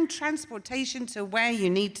 and transportation to where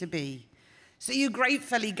you need to be. So you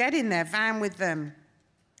gratefully get in their van with them.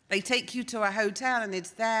 They take you to a hotel, and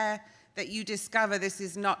it's there that you discover this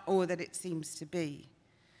is not all that it seems to be.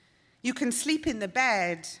 You can sleep in the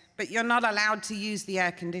bed, but you're not allowed to use the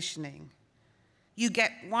air conditioning. You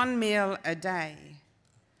get one meal a day.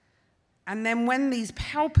 And then when these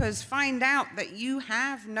helpers find out that you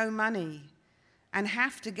have no money and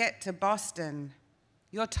have to get to Boston,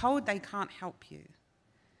 you're told they can't help you.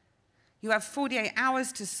 You have 48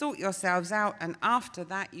 hours to sort yourselves out, and after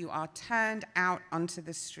that, you are turned out onto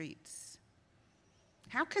the streets.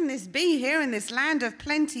 How can this be here in this land of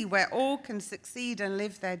plenty where all can succeed and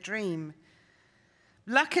live their dream?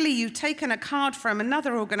 Luckily, you've taken a card from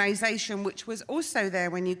another organization which was also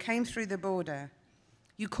there when you came through the border.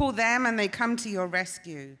 You call them and they come to your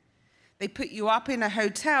rescue. They put you up in a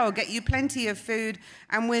hotel, get you plenty of food,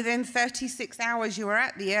 and within 36 hours you are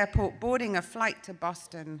at the airport boarding a flight to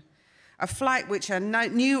Boston, a flight which a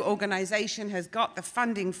new organization has got the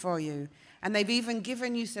funding for you, and they've even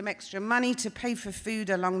given you some extra money to pay for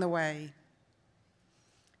food along the way.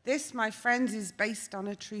 This, my friends, is based on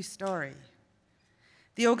a true story.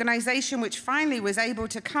 The organization which finally was able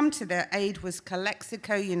to come to their aid was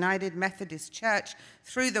Calexico United Methodist Church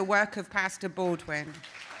through the work of Pastor Baldwin.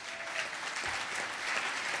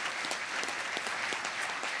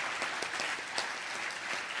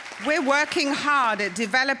 We're working hard at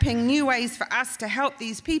developing new ways for us to help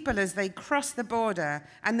these people as they cross the border,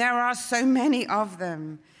 and there are so many of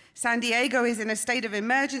them. San Diego is in a state of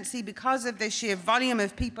emergency because of the sheer volume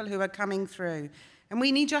of people who are coming through. And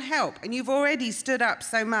we need your help, and you've already stood up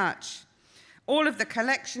so much. All of the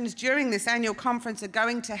collections during this annual conference are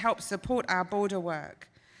going to help support our border work.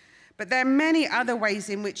 But there are many other ways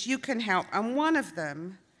in which you can help, and one of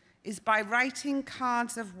them is by writing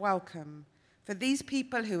cards of welcome for these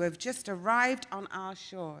people who have just arrived on our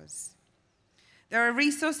shores. There are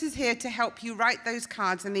resources here to help you write those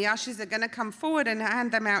cards, and the ushers are going to come forward and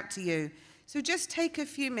hand them out to you. So just take a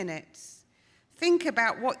few minutes. Think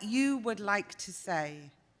about what you would like to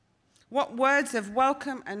say. What words of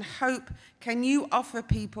welcome and hope can you offer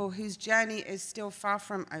people whose journey is still far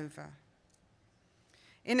from over?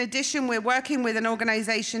 In addition, we're working with an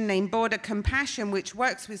organization named Border Compassion, which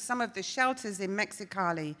works with some of the shelters in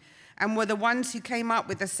Mexicali, and were the ones who came up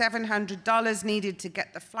with the $700 needed to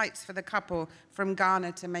get the flights for the couple from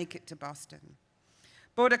Ghana to make it to Boston.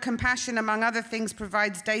 Border Compassion, among other things,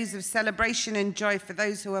 provides days of celebration and joy for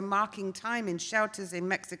those who are marking time in shelters in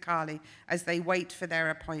Mexicali as they wait for their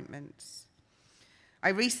appointments. I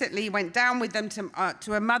recently went down with them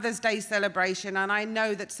to a Mother's Day celebration, and I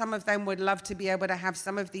know that some of them would love to be able to have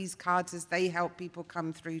some of these cards as they help people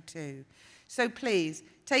come through too. So please,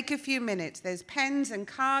 take a few minutes. There's pens and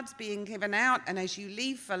cards being given out, and as you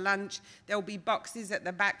leave for lunch, there'll be boxes at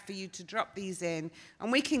the back for you to drop these in,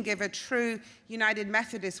 and we can give a true United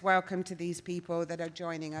Methodist welcome to these people that are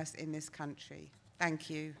joining us in this country. Thank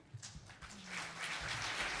you.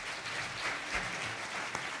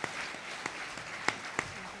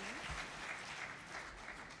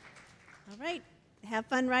 All right. Have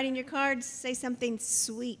fun writing your cards. Say something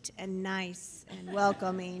sweet and nice and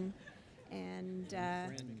welcoming. And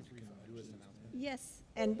yes,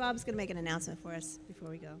 and Bob's going to make an announcement for us before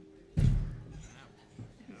we go.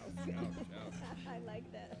 I like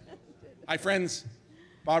that. Hi, friends.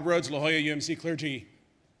 Bob Rhodes, La Jolla UMC clergy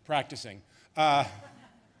practicing.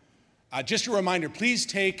 Just a reminder, please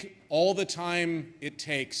take all the time it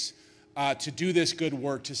takes to do this good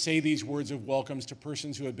work, to say these words of welcomes to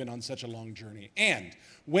persons who have been on such a long journey. And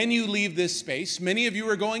when you leave this space, many of you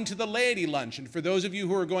are going to the laity lunch. And for those of you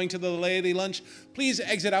who are going to the laity lunch, please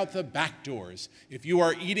exit out the back doors. If you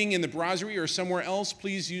are eating in the brasserie or somewhere else,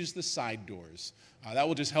 please use the side doors. That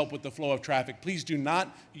will just help with the flow of traffic. Please do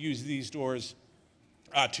not use these doors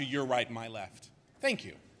to your right and my left. Thank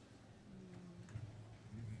you.